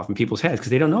go off in people's heads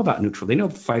because they don't know about neutral. They know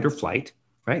fight or flight,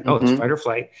 right? Mm-hmm. Oh, it's fight or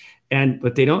flight.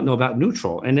 But they don't know about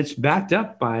neutral. And it's backed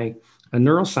up by a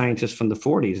neuroscientist from the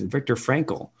 40s, Viktor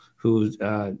Frankl, who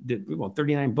did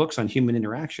 39 books on human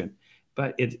interaction.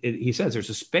 But he says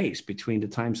there's a space between the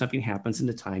time something happens and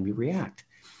the time you react.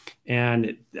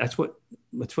 And that's what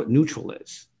neutral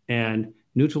is. And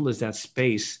neutral is that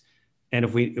space. And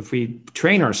if we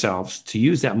train ourselves to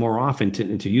use that more often,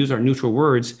 to use our neutral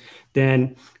words,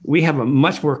 then we have a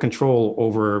much more control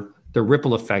over the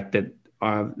ripple effect that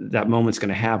moment's going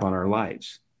to have on our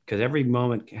lives. Because every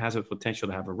moment has a potential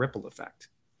to have a ripple effect.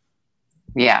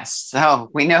 Yes. So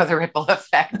we know the ripple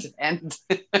effect, and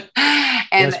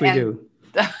yes, we do.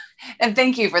 And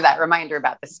thank you for that reminder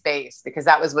about the space, because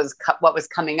that was what was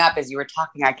coming up as you were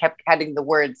talking. I kept adding the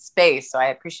word space, so I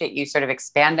appreciate you sort of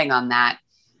expanding on that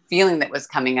feeling that was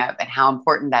coming up and how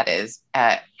important that is.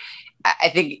 I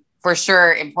think for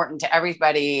sure important to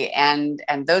everybody, and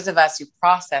those of us who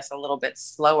process a little bit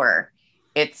slower.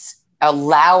 It's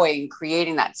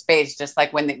creating that space, just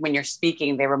like when you're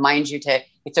speaking, they remind you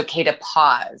it's okay to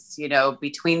pause,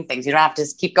 between things. You don't have to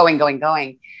just keep going.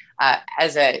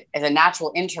 As a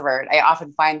natural introvert, I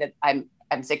often find that I'm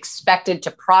expected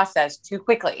to process too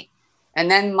quickly.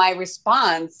 And then my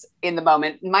response in the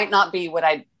moment might not be what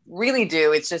I really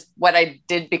do. It's just what I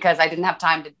did because I didn't have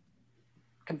time to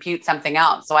compute something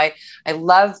else. So I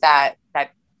love that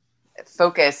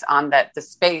focus on the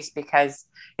space, because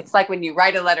it's like when you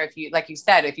write a letter, if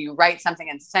you write something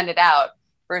and send it out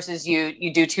versus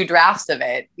you do 2 drafts of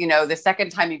it, the second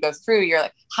time you go through, you're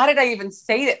like, how did I even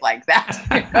say it like that?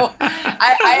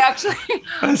 I actually,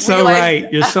 that's so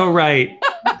right. You're so right.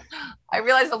 I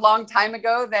realized a long time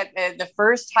ago that the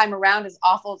first time around is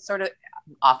awful, sort of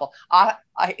awful,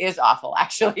 is awful.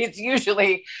 Actually, it's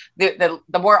usually the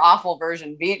more awful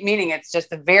version, meaning it's just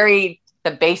the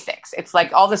basics. It's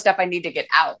like all the stuff I need to get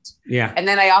out. Yeah. And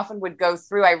then I often would go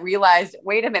through, I realized,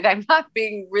 wait a minute, I'm not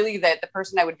being really the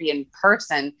person I would be in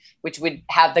person, which would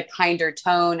have the kinder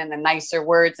tone and the nicer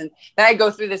words. And then I go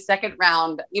through the second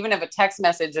round, even of a text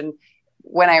message. And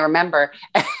when I remember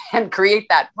and create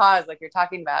that pause, like you're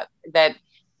talking about, that,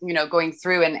 going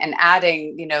through and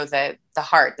adding, the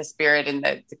heart, the spirit, and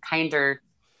the kinder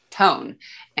tone.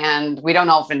 And we don't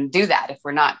often do that if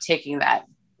we're not taking that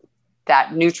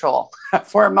neutral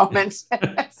for a moment.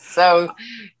 So,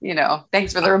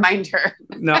 thanks for the reminder.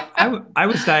 No, I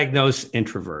was diagnosed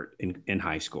introvert in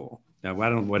high school. Now, I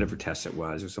don't know whatever test it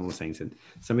was or some of those things. And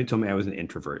somebody told me I was an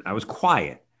introvert. I was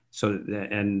quiet. So,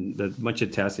 and the bunch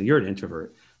of tests, and you're an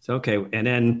introvert. So, okay. And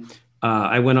then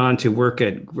I went on to work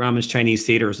at Grauman's Chinese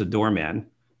Theater as a doorman,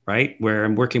 right? Where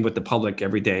I'm working with the public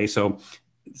every day. So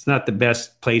it's not the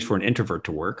best place for an introvert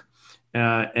to work.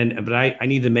 But I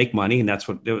needed to make money, and that's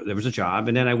what there was a job.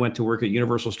 And then I went to work at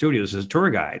Universal Studios as a tour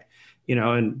guide,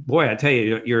 and boy, I tell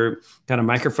you, you're got a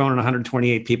microphone and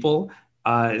 128 people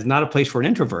is not a place for an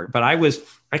introvert. But I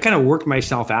kind of worked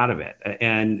myself out of it.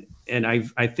 And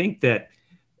I think that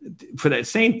for that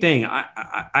same thing,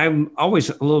 I'm always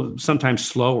a little sometimes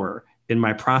slower in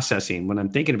my processing when I'm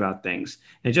thinking about things.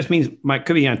 And it just means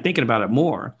could be I'm thinking about it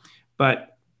more,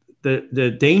 but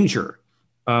the danger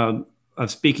of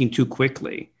speaking too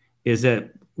quickly is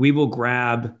that we will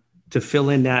grab, to fill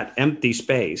in that empty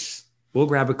space, we'll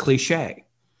grab a cliche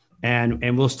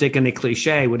and we'll stick in a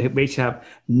cliche which have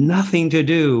nothing to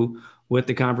do with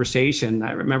the conversation.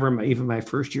 I remember even my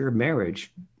first year of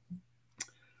marriage,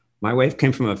 my wife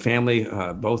came from a family,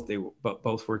 both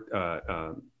worked,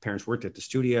 parents worked at the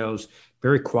studios,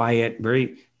 very quiet,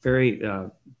 very, very,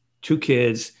 2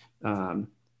 kids, kind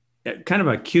of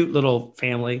a cute little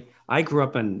family. I grew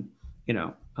up in,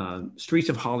 streets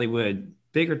of Hollywood,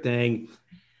 bigger thing.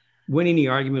 winning the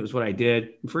argument was what I did.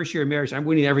 First year of marriage, I'm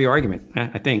winning every argument,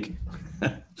 I think,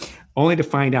 only to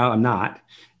find out I'm not.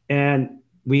 And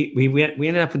we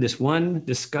ended up with this one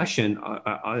discussion.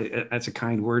 That's a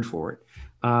kind word for it.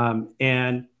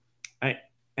 And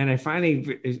I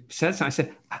finally said something. I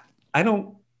said, I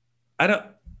don't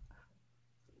want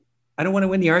to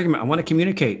win the argument. I want to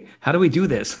communicate. How do we do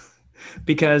this?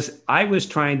 Because I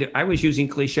was using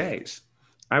cliches.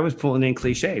 I was pulling in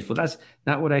cliches. Well, that's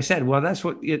not what I said. Well, that's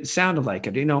what it sounded like.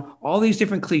 All these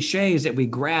different cliches that we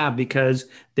grab because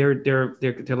they're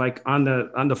like on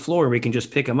the floor. We can just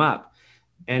pick them up.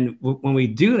 And when we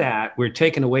do that, we're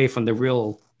taken away from the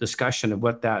real discussion of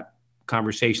what that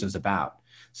conversation is about.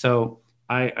 So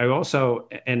I also,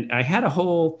 and I had a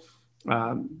whole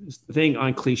thing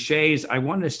on cliches. I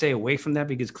wanted to stay away from that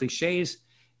because cliches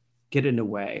get in the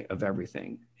way of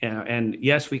everything. And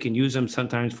yes, we can use them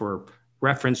sometimes for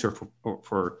reference or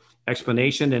for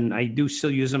explanation. And I do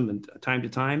still use them from time to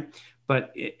time,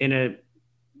 but in a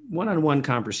one-on-one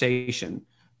conversation,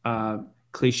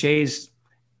 cliches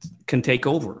can take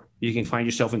over. You can find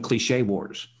yourself in cliche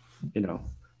wars,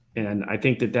 and I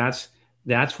think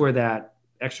that's where that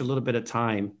extra little bit of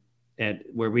time and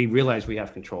where we realize we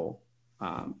have control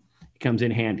comes in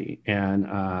handy. And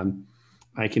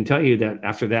I can tell you that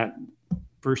after that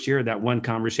first year, that one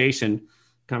conversation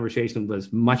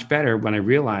was much better when I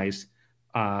realized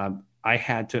I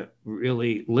had to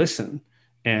really listen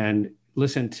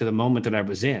to the moment that I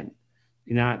was in,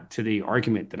 not to the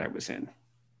argument that I was in.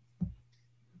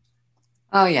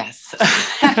 Oh, yes.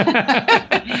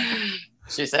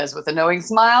 She says with a knowing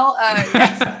smile.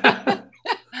 Yes.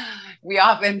 We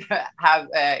often have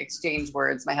exchange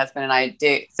words, my husband and I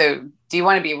do. So do you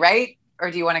want to be right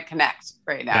or do you want to connect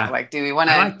right now? Yeah. Like, do we want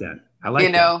to? I like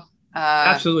that. That.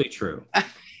 Absolutely true.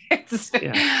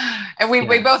 Yeah. And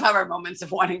we both have our moments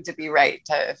of wanting to be right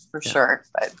for sure.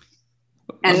 But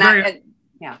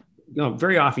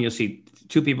very often you'll see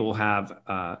two people will have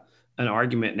an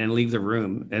argument and then leave the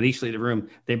room. At least leave the room.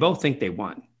 They both think they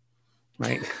won,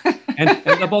 right? and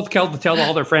they'll both tell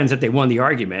all their friends that they won the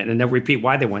argument, and they'll repeat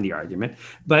why they won the argument.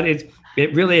 But it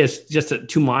really is just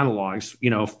two monologues,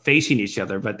 facing each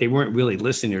other, but they weren't really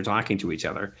listening or talking to each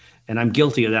other. And I'm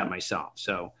guilty of that myself.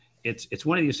 So it's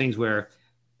one of these things where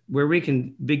we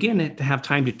can begin to have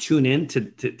time to tune in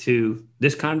to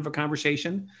this kind of a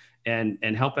conversation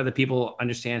and help other people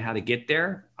understand how to get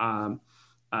there. I'm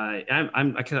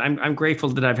grateful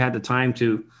that I've had the time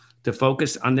to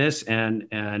focus on this. And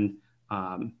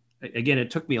again,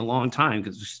 it took me a long time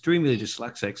because I'm extremely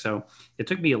dyslexic. So it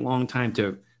took me a long time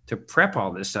to prep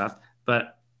all this stuff,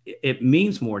 but it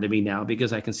means more to me now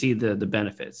because I can see the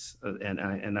benefits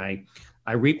and I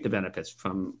reap the benefits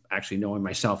from actually knowing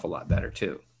myself a lot better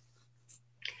too.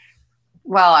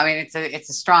 Well, I mean, it's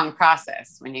a strong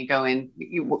process when you go in.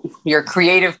 Your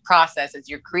creative process is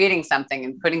you're creating something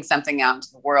and putting something out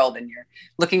into the world, and you're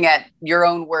looking at your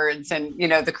own words and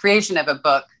the creation of a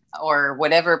book or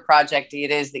whatever project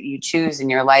it is that you choose in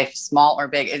your life, small or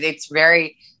big.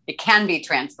 It can be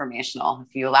transformational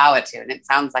if you allow it to, and it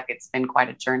sounds like it's been quite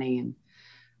a journey. And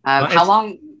how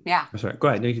long? Yeah. I'm sorry. Go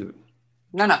ahead.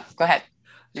 No, go ahead.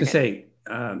 To say.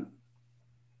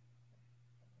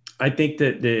 I think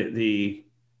that the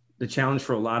challenge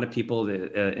for a lot of people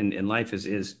in life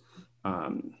is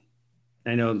I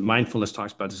know mindfulness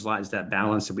talks about this a lot, is that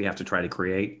balance that we have to try to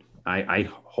create. I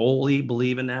wholly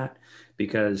believe in that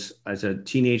because as a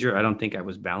teenager, I don't think I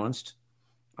was balanced.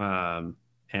 And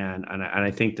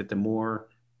I think that the more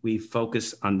we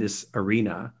focus on this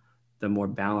arena, the more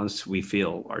balanced we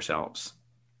feel ourselves.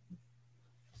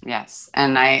 Yes.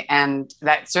 And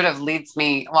that sort of leads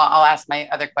me, well, I'll ask my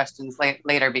other questions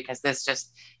later because this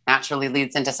just naturally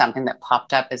leads into something that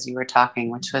popped up as you were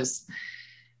talking, which was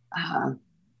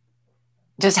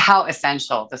just how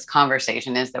essential this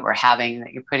conversation is that we're having,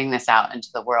 that you're putting this out into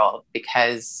the world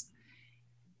because,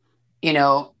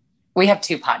 we have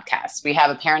two podcasts. We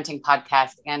have a parenting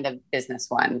podcast and a business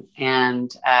one.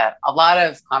 And a lot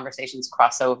of conversations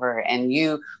cross over, and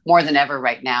you more than ever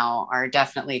right now are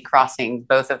definitely crossing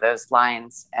both of those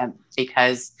lines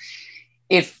because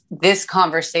if this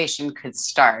conversation could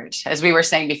start, as we were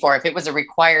saying before, if it was a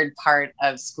required part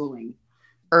of schooling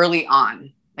early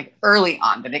on, but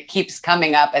it keeps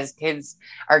coming up as kids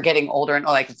are getting older and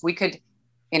like, if we could,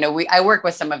 I work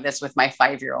with some of this with my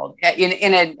 5-year-old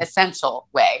in an essential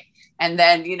way. And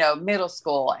then, middle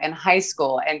school and high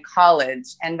school and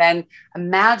college. And then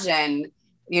imagine,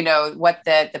 what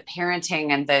the parenting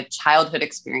and the childhood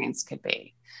experience could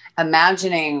be.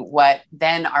 imagining what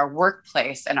then our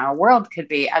workplace and our world could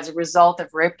be as a result of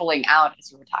rippling out,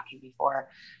 as you were talking before,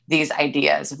 these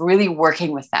ideas of really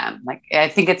working with them. Like, I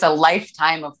think it's a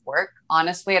lifetime of work.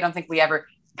 Honestly, I don't think we ever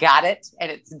got it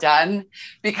and it's done,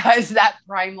 because that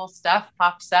primal stuff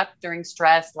pops up during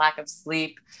stress, lack of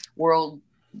sleep, world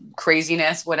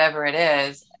craziness, whatever it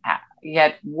is.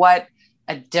 Yet what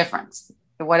a difference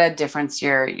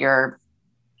your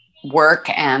work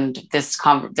and this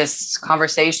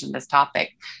conversation, this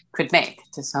topic could make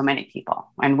to so many people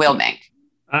and will make.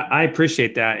 I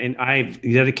appreciate that. And I've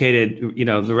dedicated,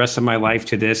 the rest of my life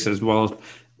to this, as well as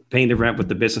paying the rent with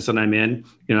the business that I'm in.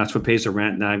 That's what pays the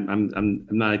rent. And I'm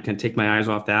not going to take my eyes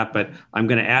off that, but I'm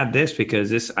going to add this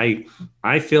because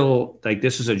I feel like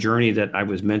this is a journey that I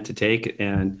was meant to take.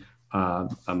 And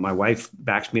my wife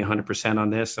backs me 100%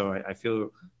 on this. So I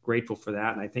feel grateful for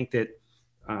that. And I think that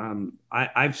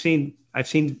I've seen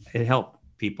it help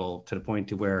people to the point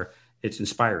to where it's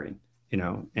inspiring,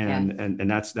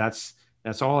 and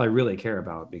that's all I really care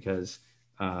about, because,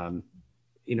 again,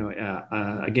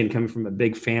 coming from a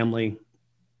big family,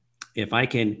 if I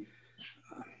can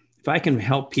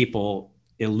help people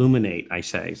illuminate, I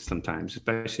say sometimes,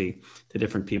 especially the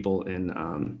different people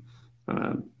in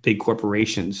big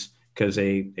corporations, because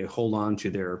they hold on to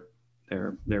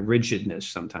their rigidness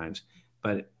sometimes,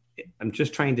 but I'm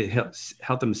just trying to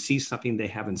help them see something they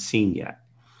haven't seen yet,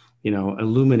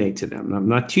 illuminate to them. I'm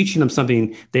not teaching them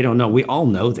something they don't know. We all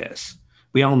know this.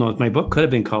 We all know my book could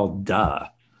have been called Duh,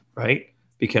 right?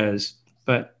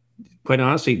 But quite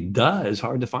honestly, duh is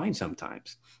hard to find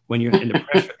sometimes when you're in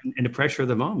the pressure of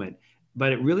the moment.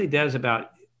 But it really does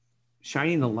about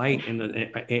shining the light in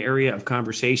the area of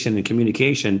conversation and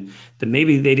communication that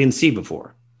maybe they didn't see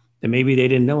before, that maybe they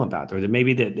didn't know about, or that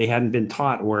maybe that they hadn't been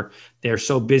taught, or they're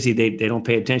so busy they don't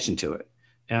pay attention to it.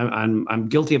 And I'm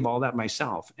guilty of all that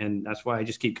myself, and that's why I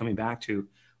just keep coming back to,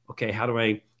 okay, how do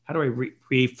I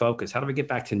refocus? How do I get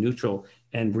back to neutral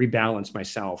and rebalance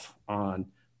myself on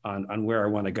where I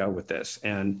want to go with this?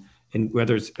 And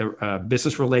whether it's a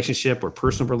business relationship or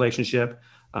personal relationship,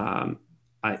 I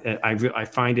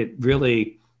find it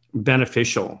really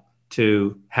beneficial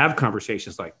to have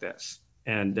conversations like this,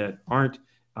 and that aren't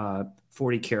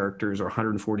 40 characters or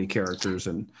 140 characters,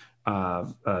 and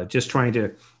just trying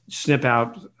to snip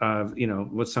out,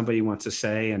 what somebody wants to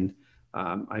say. And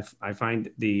I find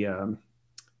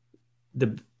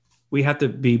we have to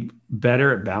be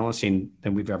better at balancing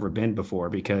than we've ever been before,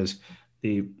 because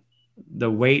the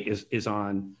weight is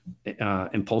on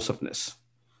impulsiveness.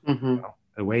 Mm-hmm.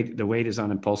 The weight is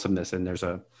on impulsiveness, and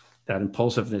that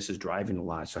impulsiveness is driving a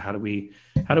lot. So how do we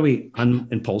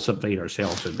unimpulsivate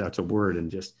ourselves, if that's a word, and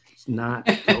just not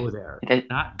go there,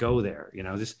 not go there.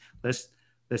 Just let's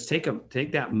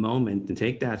take that moment and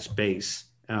take that space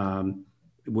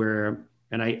where.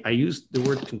 And I use the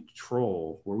word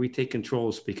control, where we take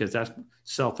control, because that's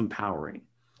self-empowering.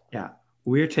 Yeah,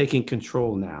 we're taking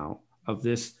control now of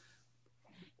this.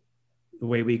 The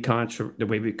way we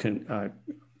can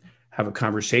have a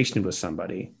conversation with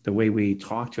somebody, the way we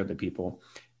talk to other people,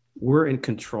 we're in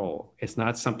control. It's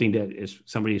not something that is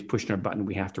somebody is pushing our button.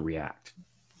 We have to react.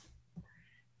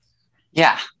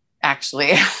 Yeah, actually,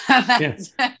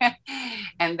 Yes.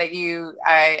 And that you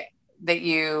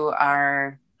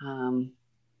are.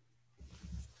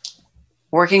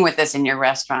 Working with this in your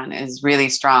restaurant is really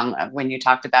strong. When you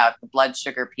talked about the blood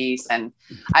sugar piece, and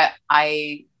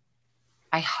I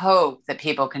hope that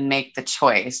people can make the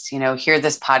choice, hear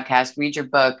this podcast, read your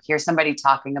book, hear somebody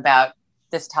talking about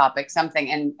this topic,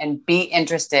 something, and be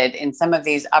interested in some of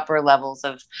these upper levels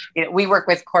of, we work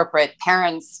with corporate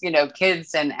parents,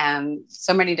 kids, and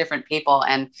so many different people.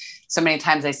 And so many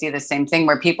times I see the same thing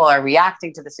where people are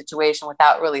reacting to the situation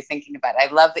without really thinking about it.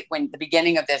 I love that when the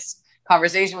beginning of this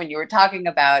conversation, when you were talking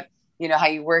about, how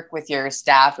you work with your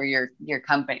staff or your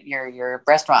company, your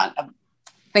restaurant,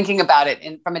 thinking about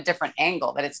it from a different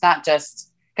angle, that it's not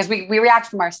just because we react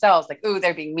from ourselves, like, ooh,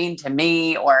 they're being mean to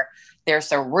me, or they're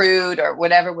so rude, or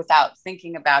whatever, without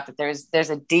thinking about that there's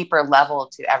a deeper level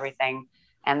to everything.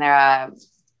 And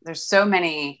there's so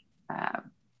many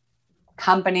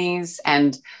companies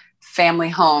and family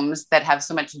homes that have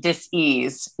so much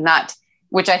dis-ease,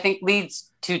 which I think leads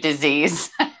to disease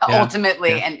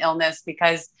ultimately, and illness,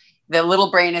 because the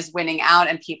little brain is winning out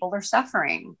and people are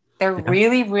suffering. They're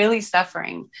really, really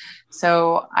suffering.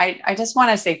 So I just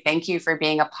want to say thank you for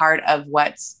being a part of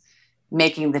what's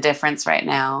making the difference right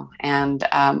now. And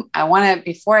I want to,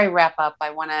 before I wrap up,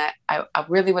 I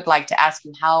really would like to ask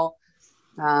you how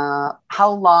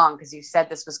long, because you said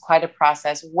this was quite a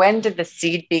process. When did the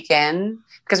seed begin?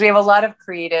 Because we have a lot of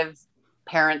creative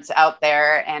parents out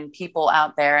there and people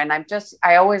out there. And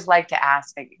I always like to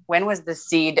ask, like, when was the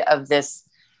seed of this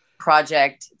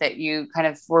project that you kind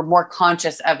of were more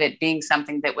conscious of it being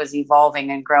something that was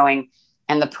evolving and growing,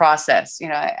 and the process? You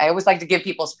know, I always like to give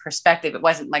people's perspective. It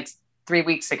wasn't like 3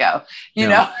 weeks ago, you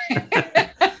know?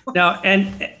 No,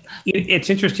 and it's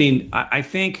interesting. I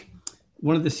think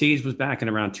one of the seeds was back in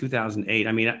around 2008.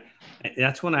 I mean,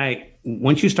 that's when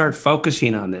once you start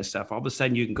focusing on this stuff, all of a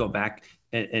sudden you can go back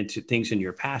into things in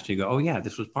your past. You go, oh yeah,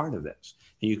 this was part of this.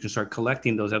 And you can start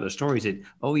collecting those other stories that,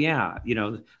 oh yeah, you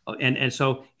know, and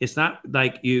so it's not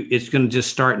like it's going to just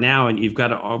start now and you've got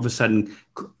to all of a sudden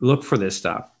look for this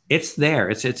stuff. It's there.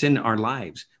 It's in our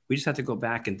lives. We just have to go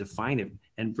back and define it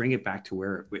and bring it back to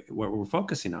where we're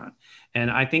focusing on. And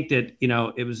I think that, you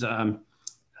know, it was,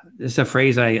 it's a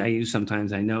phrase I use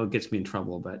sometimes. I know it gets me in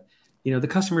trouble, but you know, the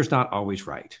customer's not always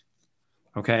right.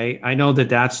 Okay. I know that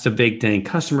that's the big thing.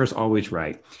 Customer's always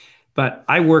right. But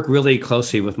I work really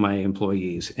closely with my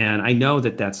employees, and I know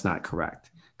that that's not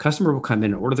correct. Customer will come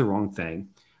in and order the wrong thing,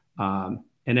 and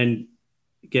then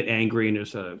get angry. And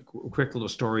there's a quick little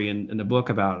story in the book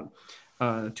about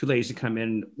two ladies that come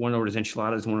in. One orders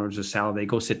enchiladas, one orders a salad. They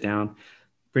go sit down,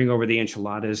 bring over the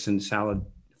enchiladas and salad.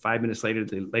 5 minutes later,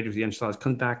 the enchiladas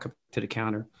comes back up to the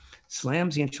counter,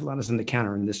 slams the enchiladas on the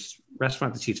counter in this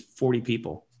restaurant that seats 40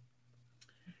 people.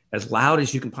 As loud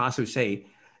as you can possibly say,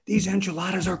 "These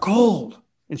enchiladas are cold."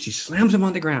 And she slams them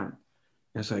on the ground.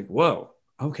 And it's like, whoa,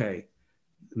 okay.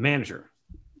 The manager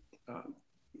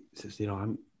says, you know,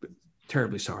 "I'm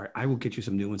terribly sorry. I will get you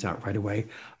some new ones out right away.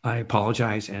 I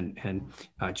apologize, and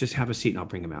just have a seat and I'll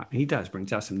bring them out." And he does,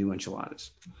 brings out some new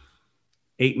enchiladas.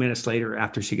 8 minutes later,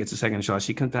 after she gets the second enchilada,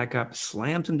 she comes back up,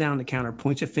 slams them down on the counter,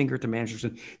 points a finger at the manager and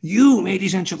says, "You made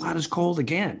these enchiladas cold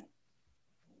again."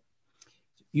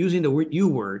 Using the word "you"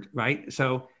 word, right?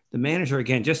 So the manager,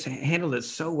 again, just handled it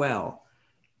so well.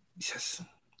 He says,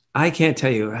 "I can't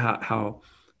tell you how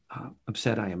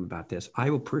upset I am about this. I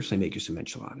will personally make you some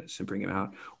enchiladas and bring them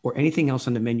out, or anything else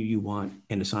on the menu you want,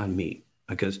 and it's on me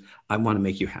because I want to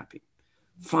make you happy."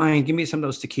 "Fine, give me some of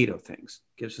those taquito things."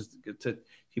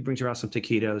 He brings her out some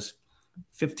taquitos.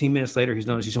 15 minutes later, he's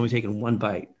noticed he's only taken one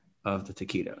bite of the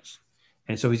taquitos.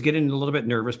 And so he's getting a little bit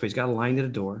nervous, but he's got a line to the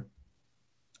door,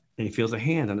 and he feels a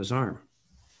hand on his arm.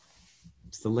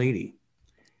 It's the lady.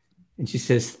 And she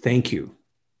says, "Thank you."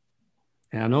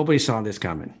 Now, nobody saw this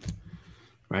coming,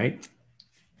 right?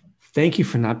 "Thank you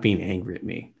for not being angry at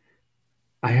me.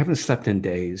 I haven't slept in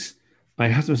days. My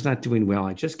husband's not doing well.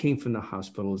 I just came from the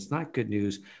hospital. It's not good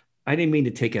news. I didn't mean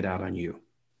to take it out on you."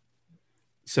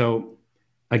 So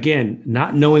again,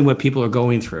 not knowing what people are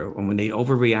going through, and when they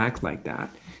overreact like that,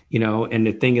 you know, and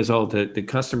the thing is, oh, the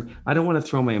customer, I don't want to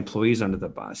throw my employees under the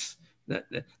bus.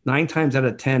 9 times out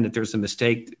of 10, if there's a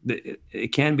mistake,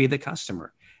 it can be the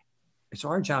customer. It's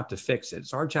our job to fix it.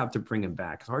 It's our job to bring them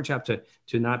back. It's our job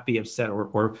to not be upset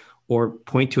or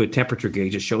point to a temperature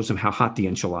gauge that shows them how hot the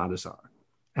enchiladas are.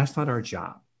 That's not our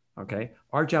job. Okay.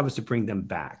 Our job is to bring them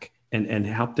back and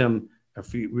help them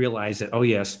realize that, oh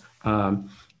yes,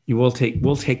 we'll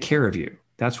take care of you.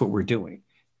 That's what we're doing.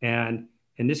 And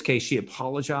in this case, she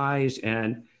apologized,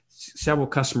 and several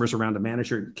customers around the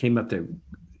manager came up to,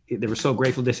 they were so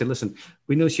grateful. They said, "Listen,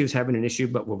 we knew she was having an issue,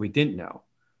 but what we didn't know,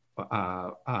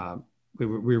 we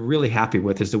were really happy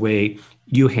with is the way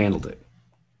you handled it."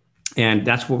 And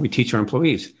that's what we teach our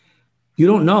employees. You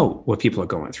don't know what people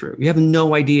are going through. You have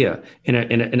no idea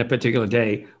in a particular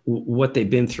day what they've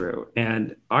been through.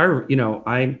 And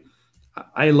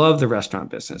I love the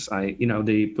restaurant business.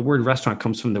 The word restaurant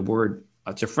comes from the word,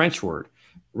 it's a French word,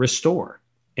 restore.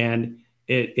 And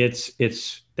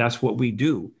that's what we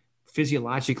do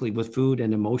physiologically with food,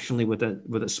 and emotionally with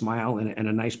a smile and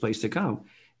a nice place to come.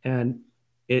 And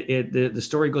the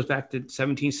story goes back to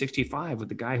 1765 with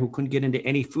the guy who couldn't get into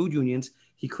any food unions.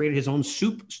 He created his own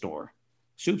soup store,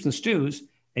 soups and stews,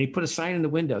 and he put a sign in the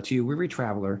window: "To you weary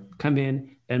traveler, come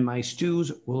in and my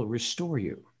stews will restore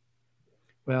you."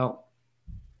 Well,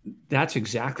 that's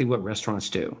exactly what restaurants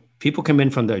do. People come in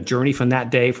from their journey from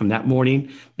that day, from that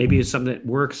morning. Maybe it's something at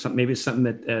work, maybe it's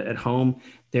something at home.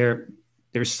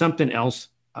 There's something else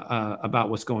about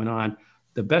what's going on.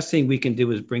 The best thing we can do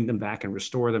is bring them back and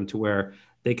restore them to where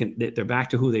they're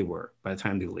back to who they were by the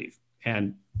time they leave.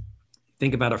 And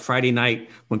think about a Friday night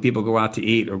when people go out to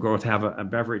eat or go to have a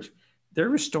beverage. They're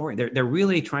restoring. They're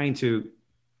really trying to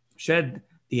shed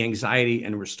the anxiety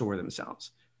and restore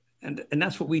themselves. And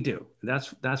that's what we do.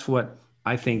 That's what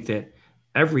I think that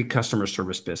every customer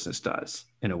service business does,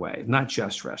 in a way, not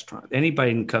just restaurant.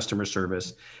 Anybody in customer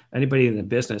service, anybody in the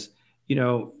business,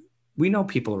 we know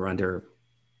people are under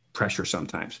pressure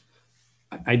sometimes.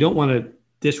 I don't want to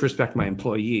disrespect my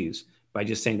employees, by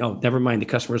just saying, oh, never mind, the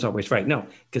customer's always right. No,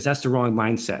 because that's the wrong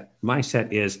mindset.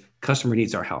 Mindset is customer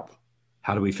needs our help.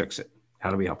 How do we fix it? How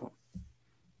do we help them?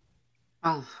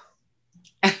 Oh,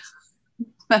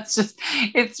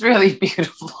 it's really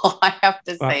beautiful. I have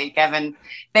to say, Kevin,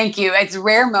 thank you. It's a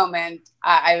rare moment.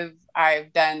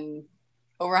 I've done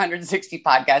over 160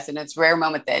 podcasts, and it's a rare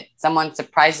moment that someone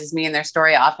surprises me in their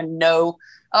story. I often know,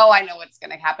 I know what's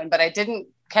going to happen, but I didn't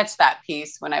catch that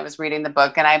piece when I was reading the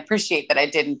book. And I appreciate that I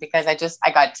didn't, because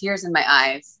I got tears in my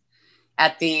eyes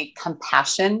at the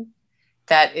compassion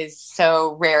that is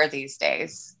so rare these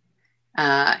days.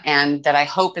 And that I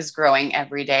hope is growing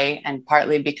every day, and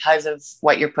partly because of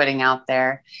what you're putting out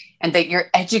there, and that you're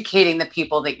educating the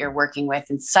people that you're working with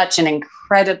in such an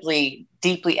incredibly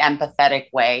deeply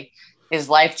empathetic way is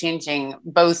life-changing,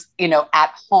 both,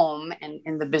 at home and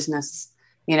in the business,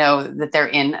 that they're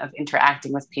in, of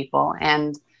interacting with people.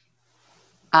 And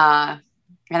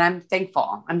I'm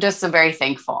thankful. I'm just so very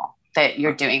thankful that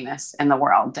you're doing this in the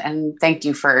world. And thank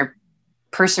you for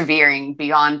persevering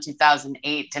beyond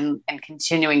 2008 and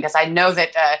continuing, because I know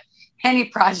that any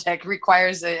project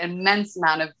requires an immense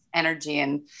amount of energy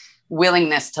and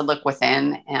willingness to look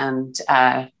within, and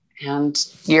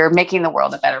you're making the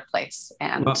world a better place.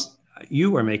 And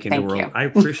you are making the world. I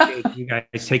appreciate you guys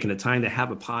taking the time to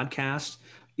have a podcast,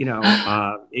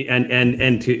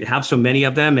 and to have so many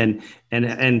of them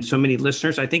and so many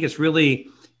listeners. I think it's really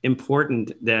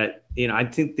important that, I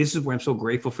think this is where I'm so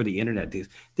grateful for the internet.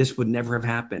 This would never have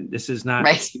happened. This is not,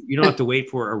 right. You don't have to wait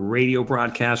for a radio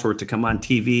broadcast or to come on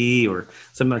TV or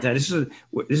something like that. This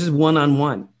is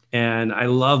one-on-one. And I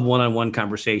love one-on-one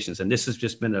conversations. And this has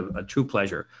just been a true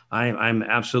pleasure. I'm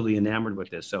absolutely enamored with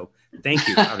this. So thank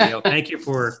you, Ariel. Thank you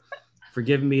for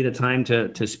giving me the time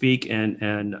to speak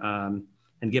and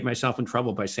get myself in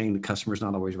trouble by saying the customer's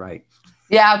not always right.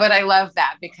 Yeah, but I love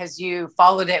that, because you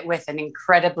followed it with an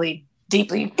incredibly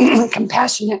deeply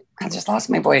compassionate, I just lost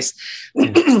my voice.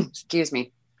 Excuse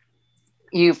me.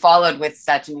 You followed with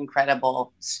such an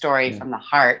incredible story from the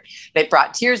heart that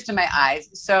brought tears to my eyes.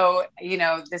 So,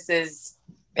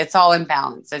 it's all in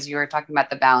balance, as you were talking about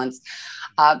the balance.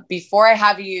 Before I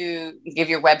have you give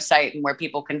your website and where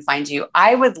people can find you,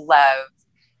 I would love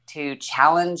to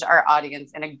challenge our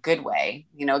audience in a good way,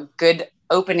 good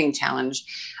opening challenge.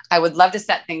 I would love to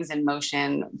set things in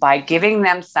motion by giving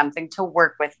them something to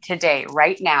work with today,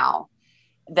 right now,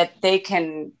 that they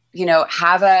can,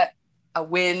 have a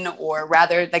win, or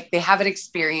rather, like, they have an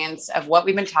experience of what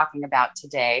we've been talking about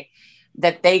today,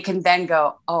 that they can then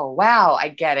go, oh, wow, I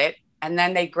get it. And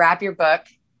then they grab your book.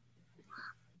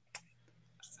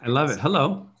 I love it.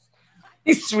 Hello.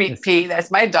 Sweet pea.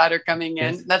 That's my daughter coming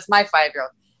in. Yes. That's my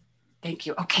 5-year-old. Thank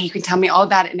you. Okay, you can tell me all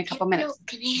about it in a couple minutes.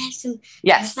 Can I have some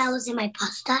marshmallows in my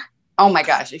pasta? Oh my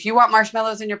gosh. If you want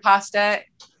marshmallows in your pasta,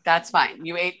 that's fine.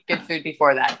 You ate good food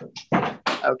before that.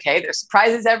 Okay, there's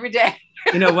surprises every day.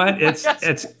 You know what? It's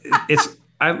the thing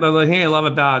I love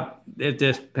about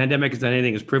this pandemic is that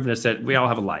anything has proven us that we all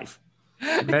have a life.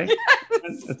 Okay?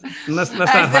 Yes. Let's not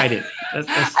hide it.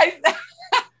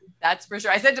 That's for sure.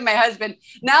 I said to my husband,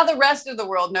 now the rest of the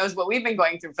world knows what we've been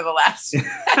going through for the last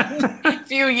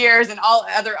few years, and all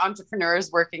other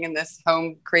entrepreneurs working in this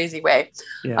home crazy way,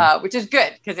 which is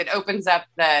good, because it opens up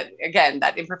that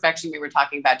imperfection we were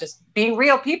talking about, just being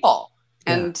real people.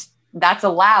 And that's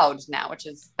allowed now, which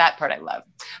is that part I love.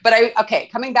 But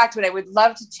coming back to it, I would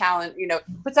love to challenge,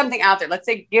 put something out there. Let's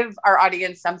say, give our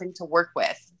audience something to work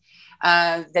with.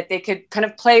 That they could kind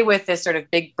of play with this sort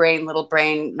of big brain, little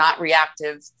brain, not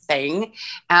reactive thing.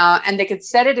 And they could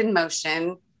set it in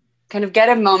motion, kind of get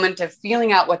a moment of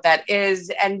feeling out what that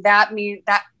is. And that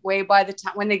way, by the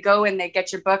time when they go and they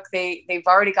get your book, they've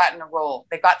already gotten a roll.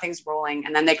 They've got things rolling,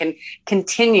 and then they can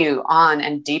continue on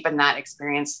and deepen that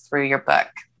experience through your book.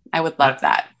 I would love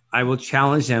that. I will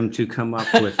challenge them to come up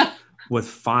with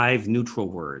 5 neutral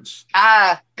words.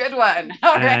 Good one.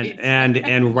 All right.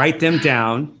 And write them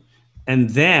down.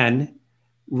 And then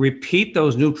repeat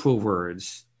those neutral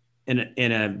words in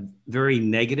a very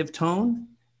negative tone,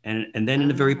 and then in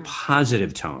a very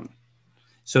positive tone,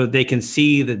 so they can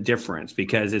see the difference.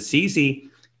 Because it's easy,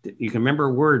 you can remember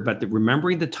a word, but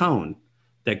remembering the tone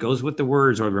that goes with the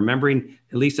words, or remembering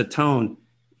at least a tone,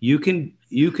 you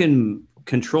can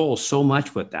control so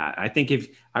much with that. I think if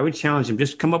I would challenge them,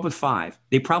 just come up with 5.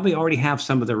 They probably already have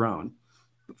some of their own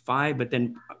 5, but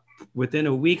then within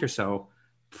a week or so,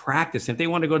 practice. If they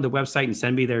want to go to the website and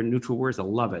send me their neutral words,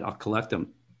 I'll love it. I'll collect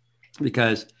them,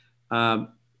 because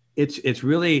it's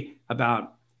really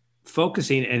about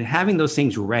focusing and having those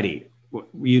things ready.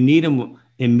 You need them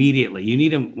immediately. You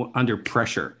need them under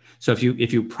pressure. So if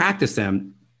you practice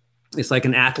them, it's like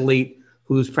an athlete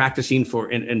who's practicing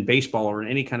in baseball or in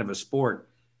any kind of a sport,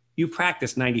 you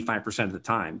practice 95% of the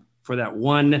time for that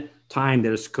one time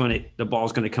that the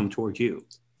ball's going to come towards you,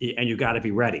 and you got to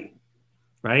be ready,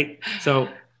 right? So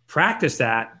practice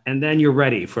that, and then you're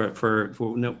ready for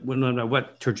no matter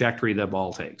what trajectory the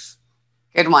ball takes.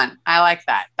 Good one. I like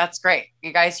that. That's great.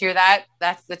 You guys hear that?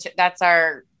 That's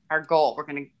our goal. We're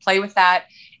going to play with that.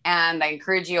 And I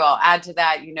encourage you, I'll add to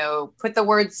that, put the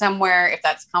words somewhere if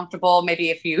that's comfortable.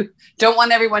 Maybe if you don't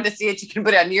want everyone to see it, you can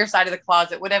put it on your side of the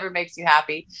closet, whatever makes you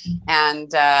happy,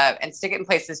 and stick it in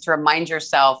places to remind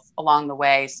yourself along the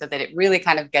way so that it really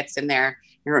kind of gets in there.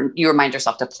 You remind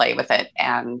yourself to play with it.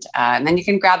 And then you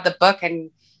can grab the book and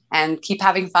keep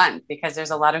having fun, because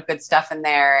there's a lot of good stuff in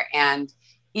there. And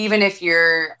even if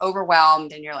you're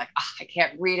overwhelmed and you're like, I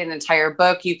can't read an entire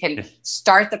book, you can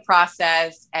start the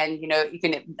process, and, you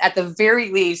can, at the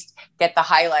very least, get the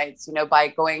highlights, by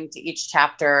going to each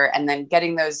chapter and then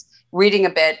reading a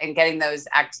bit and getting those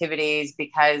activities,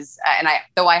 because,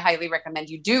 though I highly recommend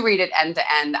you do read it end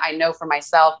to end, I know for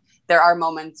myself, there are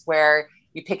moments where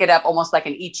you pick it up almost like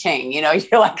an I Ching,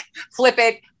 you're like, flip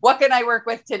it. What can I work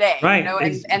with today? Right.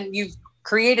 And you've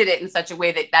created it in such a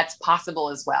way that that's possible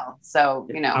as well. So,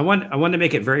 I want to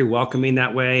make it very welcoming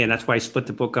that way. And that's why I split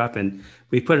the book up, and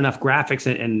we put enough graphics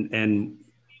and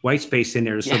white space in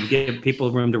there so to give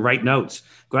people room to write notes.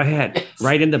 Go ahead,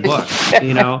 write in the book.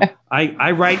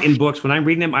 I write in books. When I'm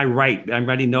reading them, I'm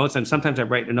writing notes. And sometimes I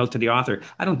write a note to the author.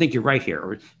 I don't think you're right here.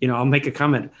 Or, I'll make a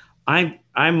comment.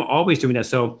 I'm always doing that.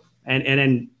 So, and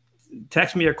then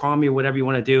text me or call me or whatever you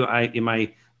want to do.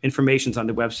 My information's on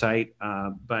the website.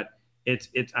 But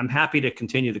I'm happy to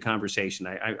continue the conversation.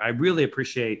 I really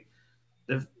appreciate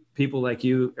the people like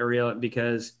you, Ariel,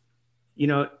 because,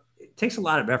 it takes a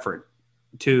lot of effort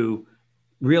to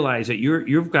realize that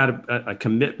you've got a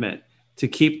commitment to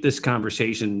keep this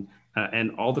conversation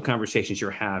and all the conversations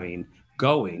you're having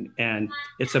going. And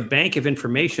it's a bank of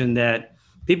information that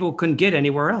people couldn't get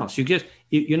anywhere else.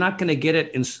 You're not going to get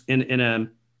it in a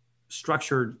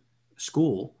structured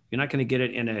school. You're not going to get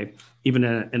it in a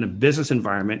business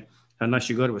environment, unless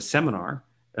you go to a seminar.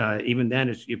 Even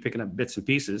then, you're picking up bits and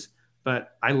pieces.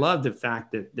 But I love the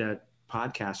fact that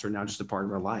podcasts are now just a part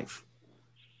of our life.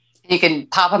 You can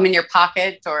pop them in your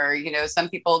pocket, or, some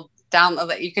people download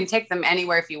that. You can take them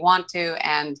anywhere if you want to,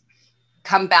 and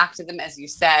come back to them, as you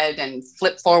said, and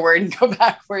flip forward and go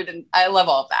backward. And I love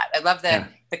all of that. I love the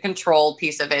control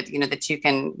piece of it, that you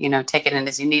can, take it in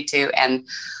as you need to. And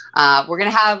we're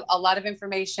going to have a lot of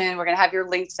information. We're going to have your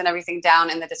links and everything down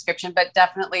in the description, but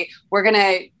definitely we're going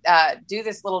to do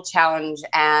this little challenge.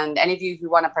 And any of you who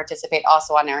want to participate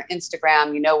also on our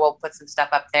Instagram, we'll put some stuff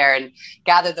up there and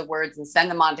gather the words and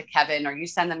send them on to Kevin, or you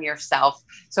send them yourself.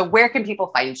 So where can people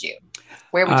find you?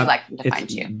 Where would you like them to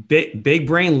find you?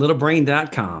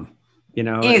 Bigbrainlittlebrain.com.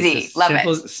 Easy. Love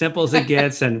it. Simple as it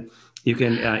gets. And you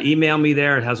can email me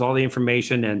there. It has all the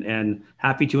information, and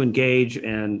happy to engage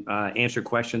and answer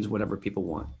questions, whatever people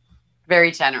want.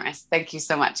 Very generous. Thank you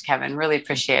so much, Kevin. Really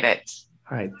appreciate it.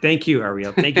 All right. Thank you,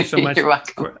 Ariel. Thank you so much. You're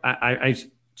welcome. I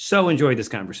so enjoyed this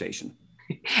conversation.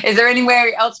 Is there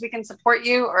anywhere else we can support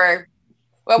you, or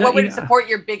what would support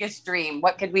your biggest dream?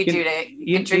 What could we do to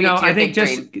contribute to your I think big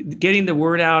just dream? getting the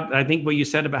word out. I think what you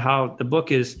said about how the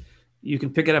book is, you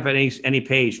can pick it up at any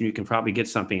page and you can probably get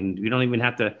something. You don't even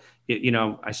have to,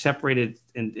 I separated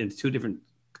in two different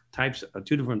types,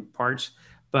 two different parts,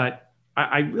 but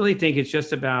I really think it's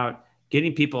just about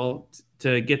getting people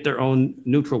to get their own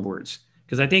neutral words.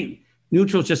 Because I think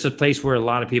neutral is just a place where a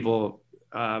lot of people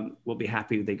will be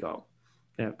happy if they go,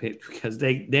 because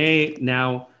they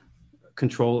now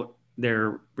control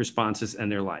their responses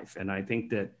and their life. And I think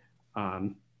that,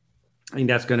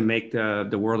 that's going to make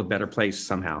the world a better place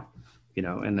somehow.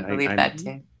 And I believe that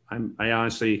too.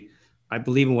 I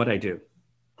believe in what I do.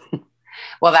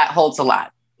 Well, that holds a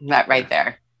lot. That right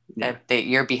there, that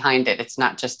you're behind it. It's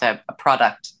not just a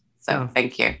product. So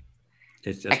Thank you.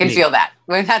 I can feel that.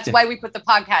 That's why we put the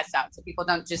podcast out, so people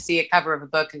don't just see a cover of a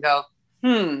book and go,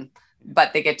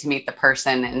 but they get to meet the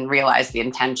person and realize the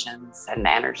intentions and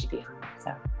the energy behind it.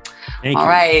 So, all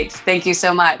right. Thank you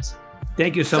so much.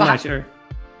 Thank you so much.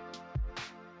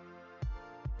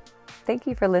 Thank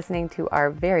you for listening to our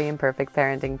Very Imperfect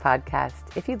Parenting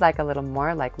podcast. If you'd like a little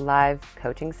more like live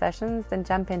coaching sessions, then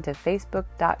jump into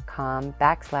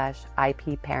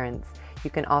facebook.com/IPParents.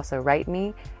 You can also write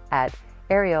me at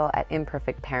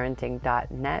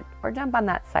ariel@imperfectparenting.net, or jump on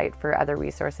that site for other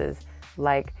resources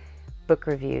like book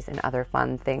reviews and other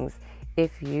fun things.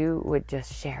 If you would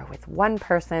just share with one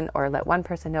person or let one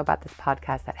person know about this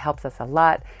podcast, that helps us a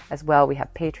lot. As well, we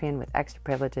have Patreon with extra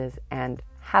privileges, and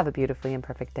have a beautifully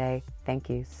imperfect day. Thank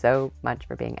you so much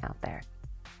for being out there.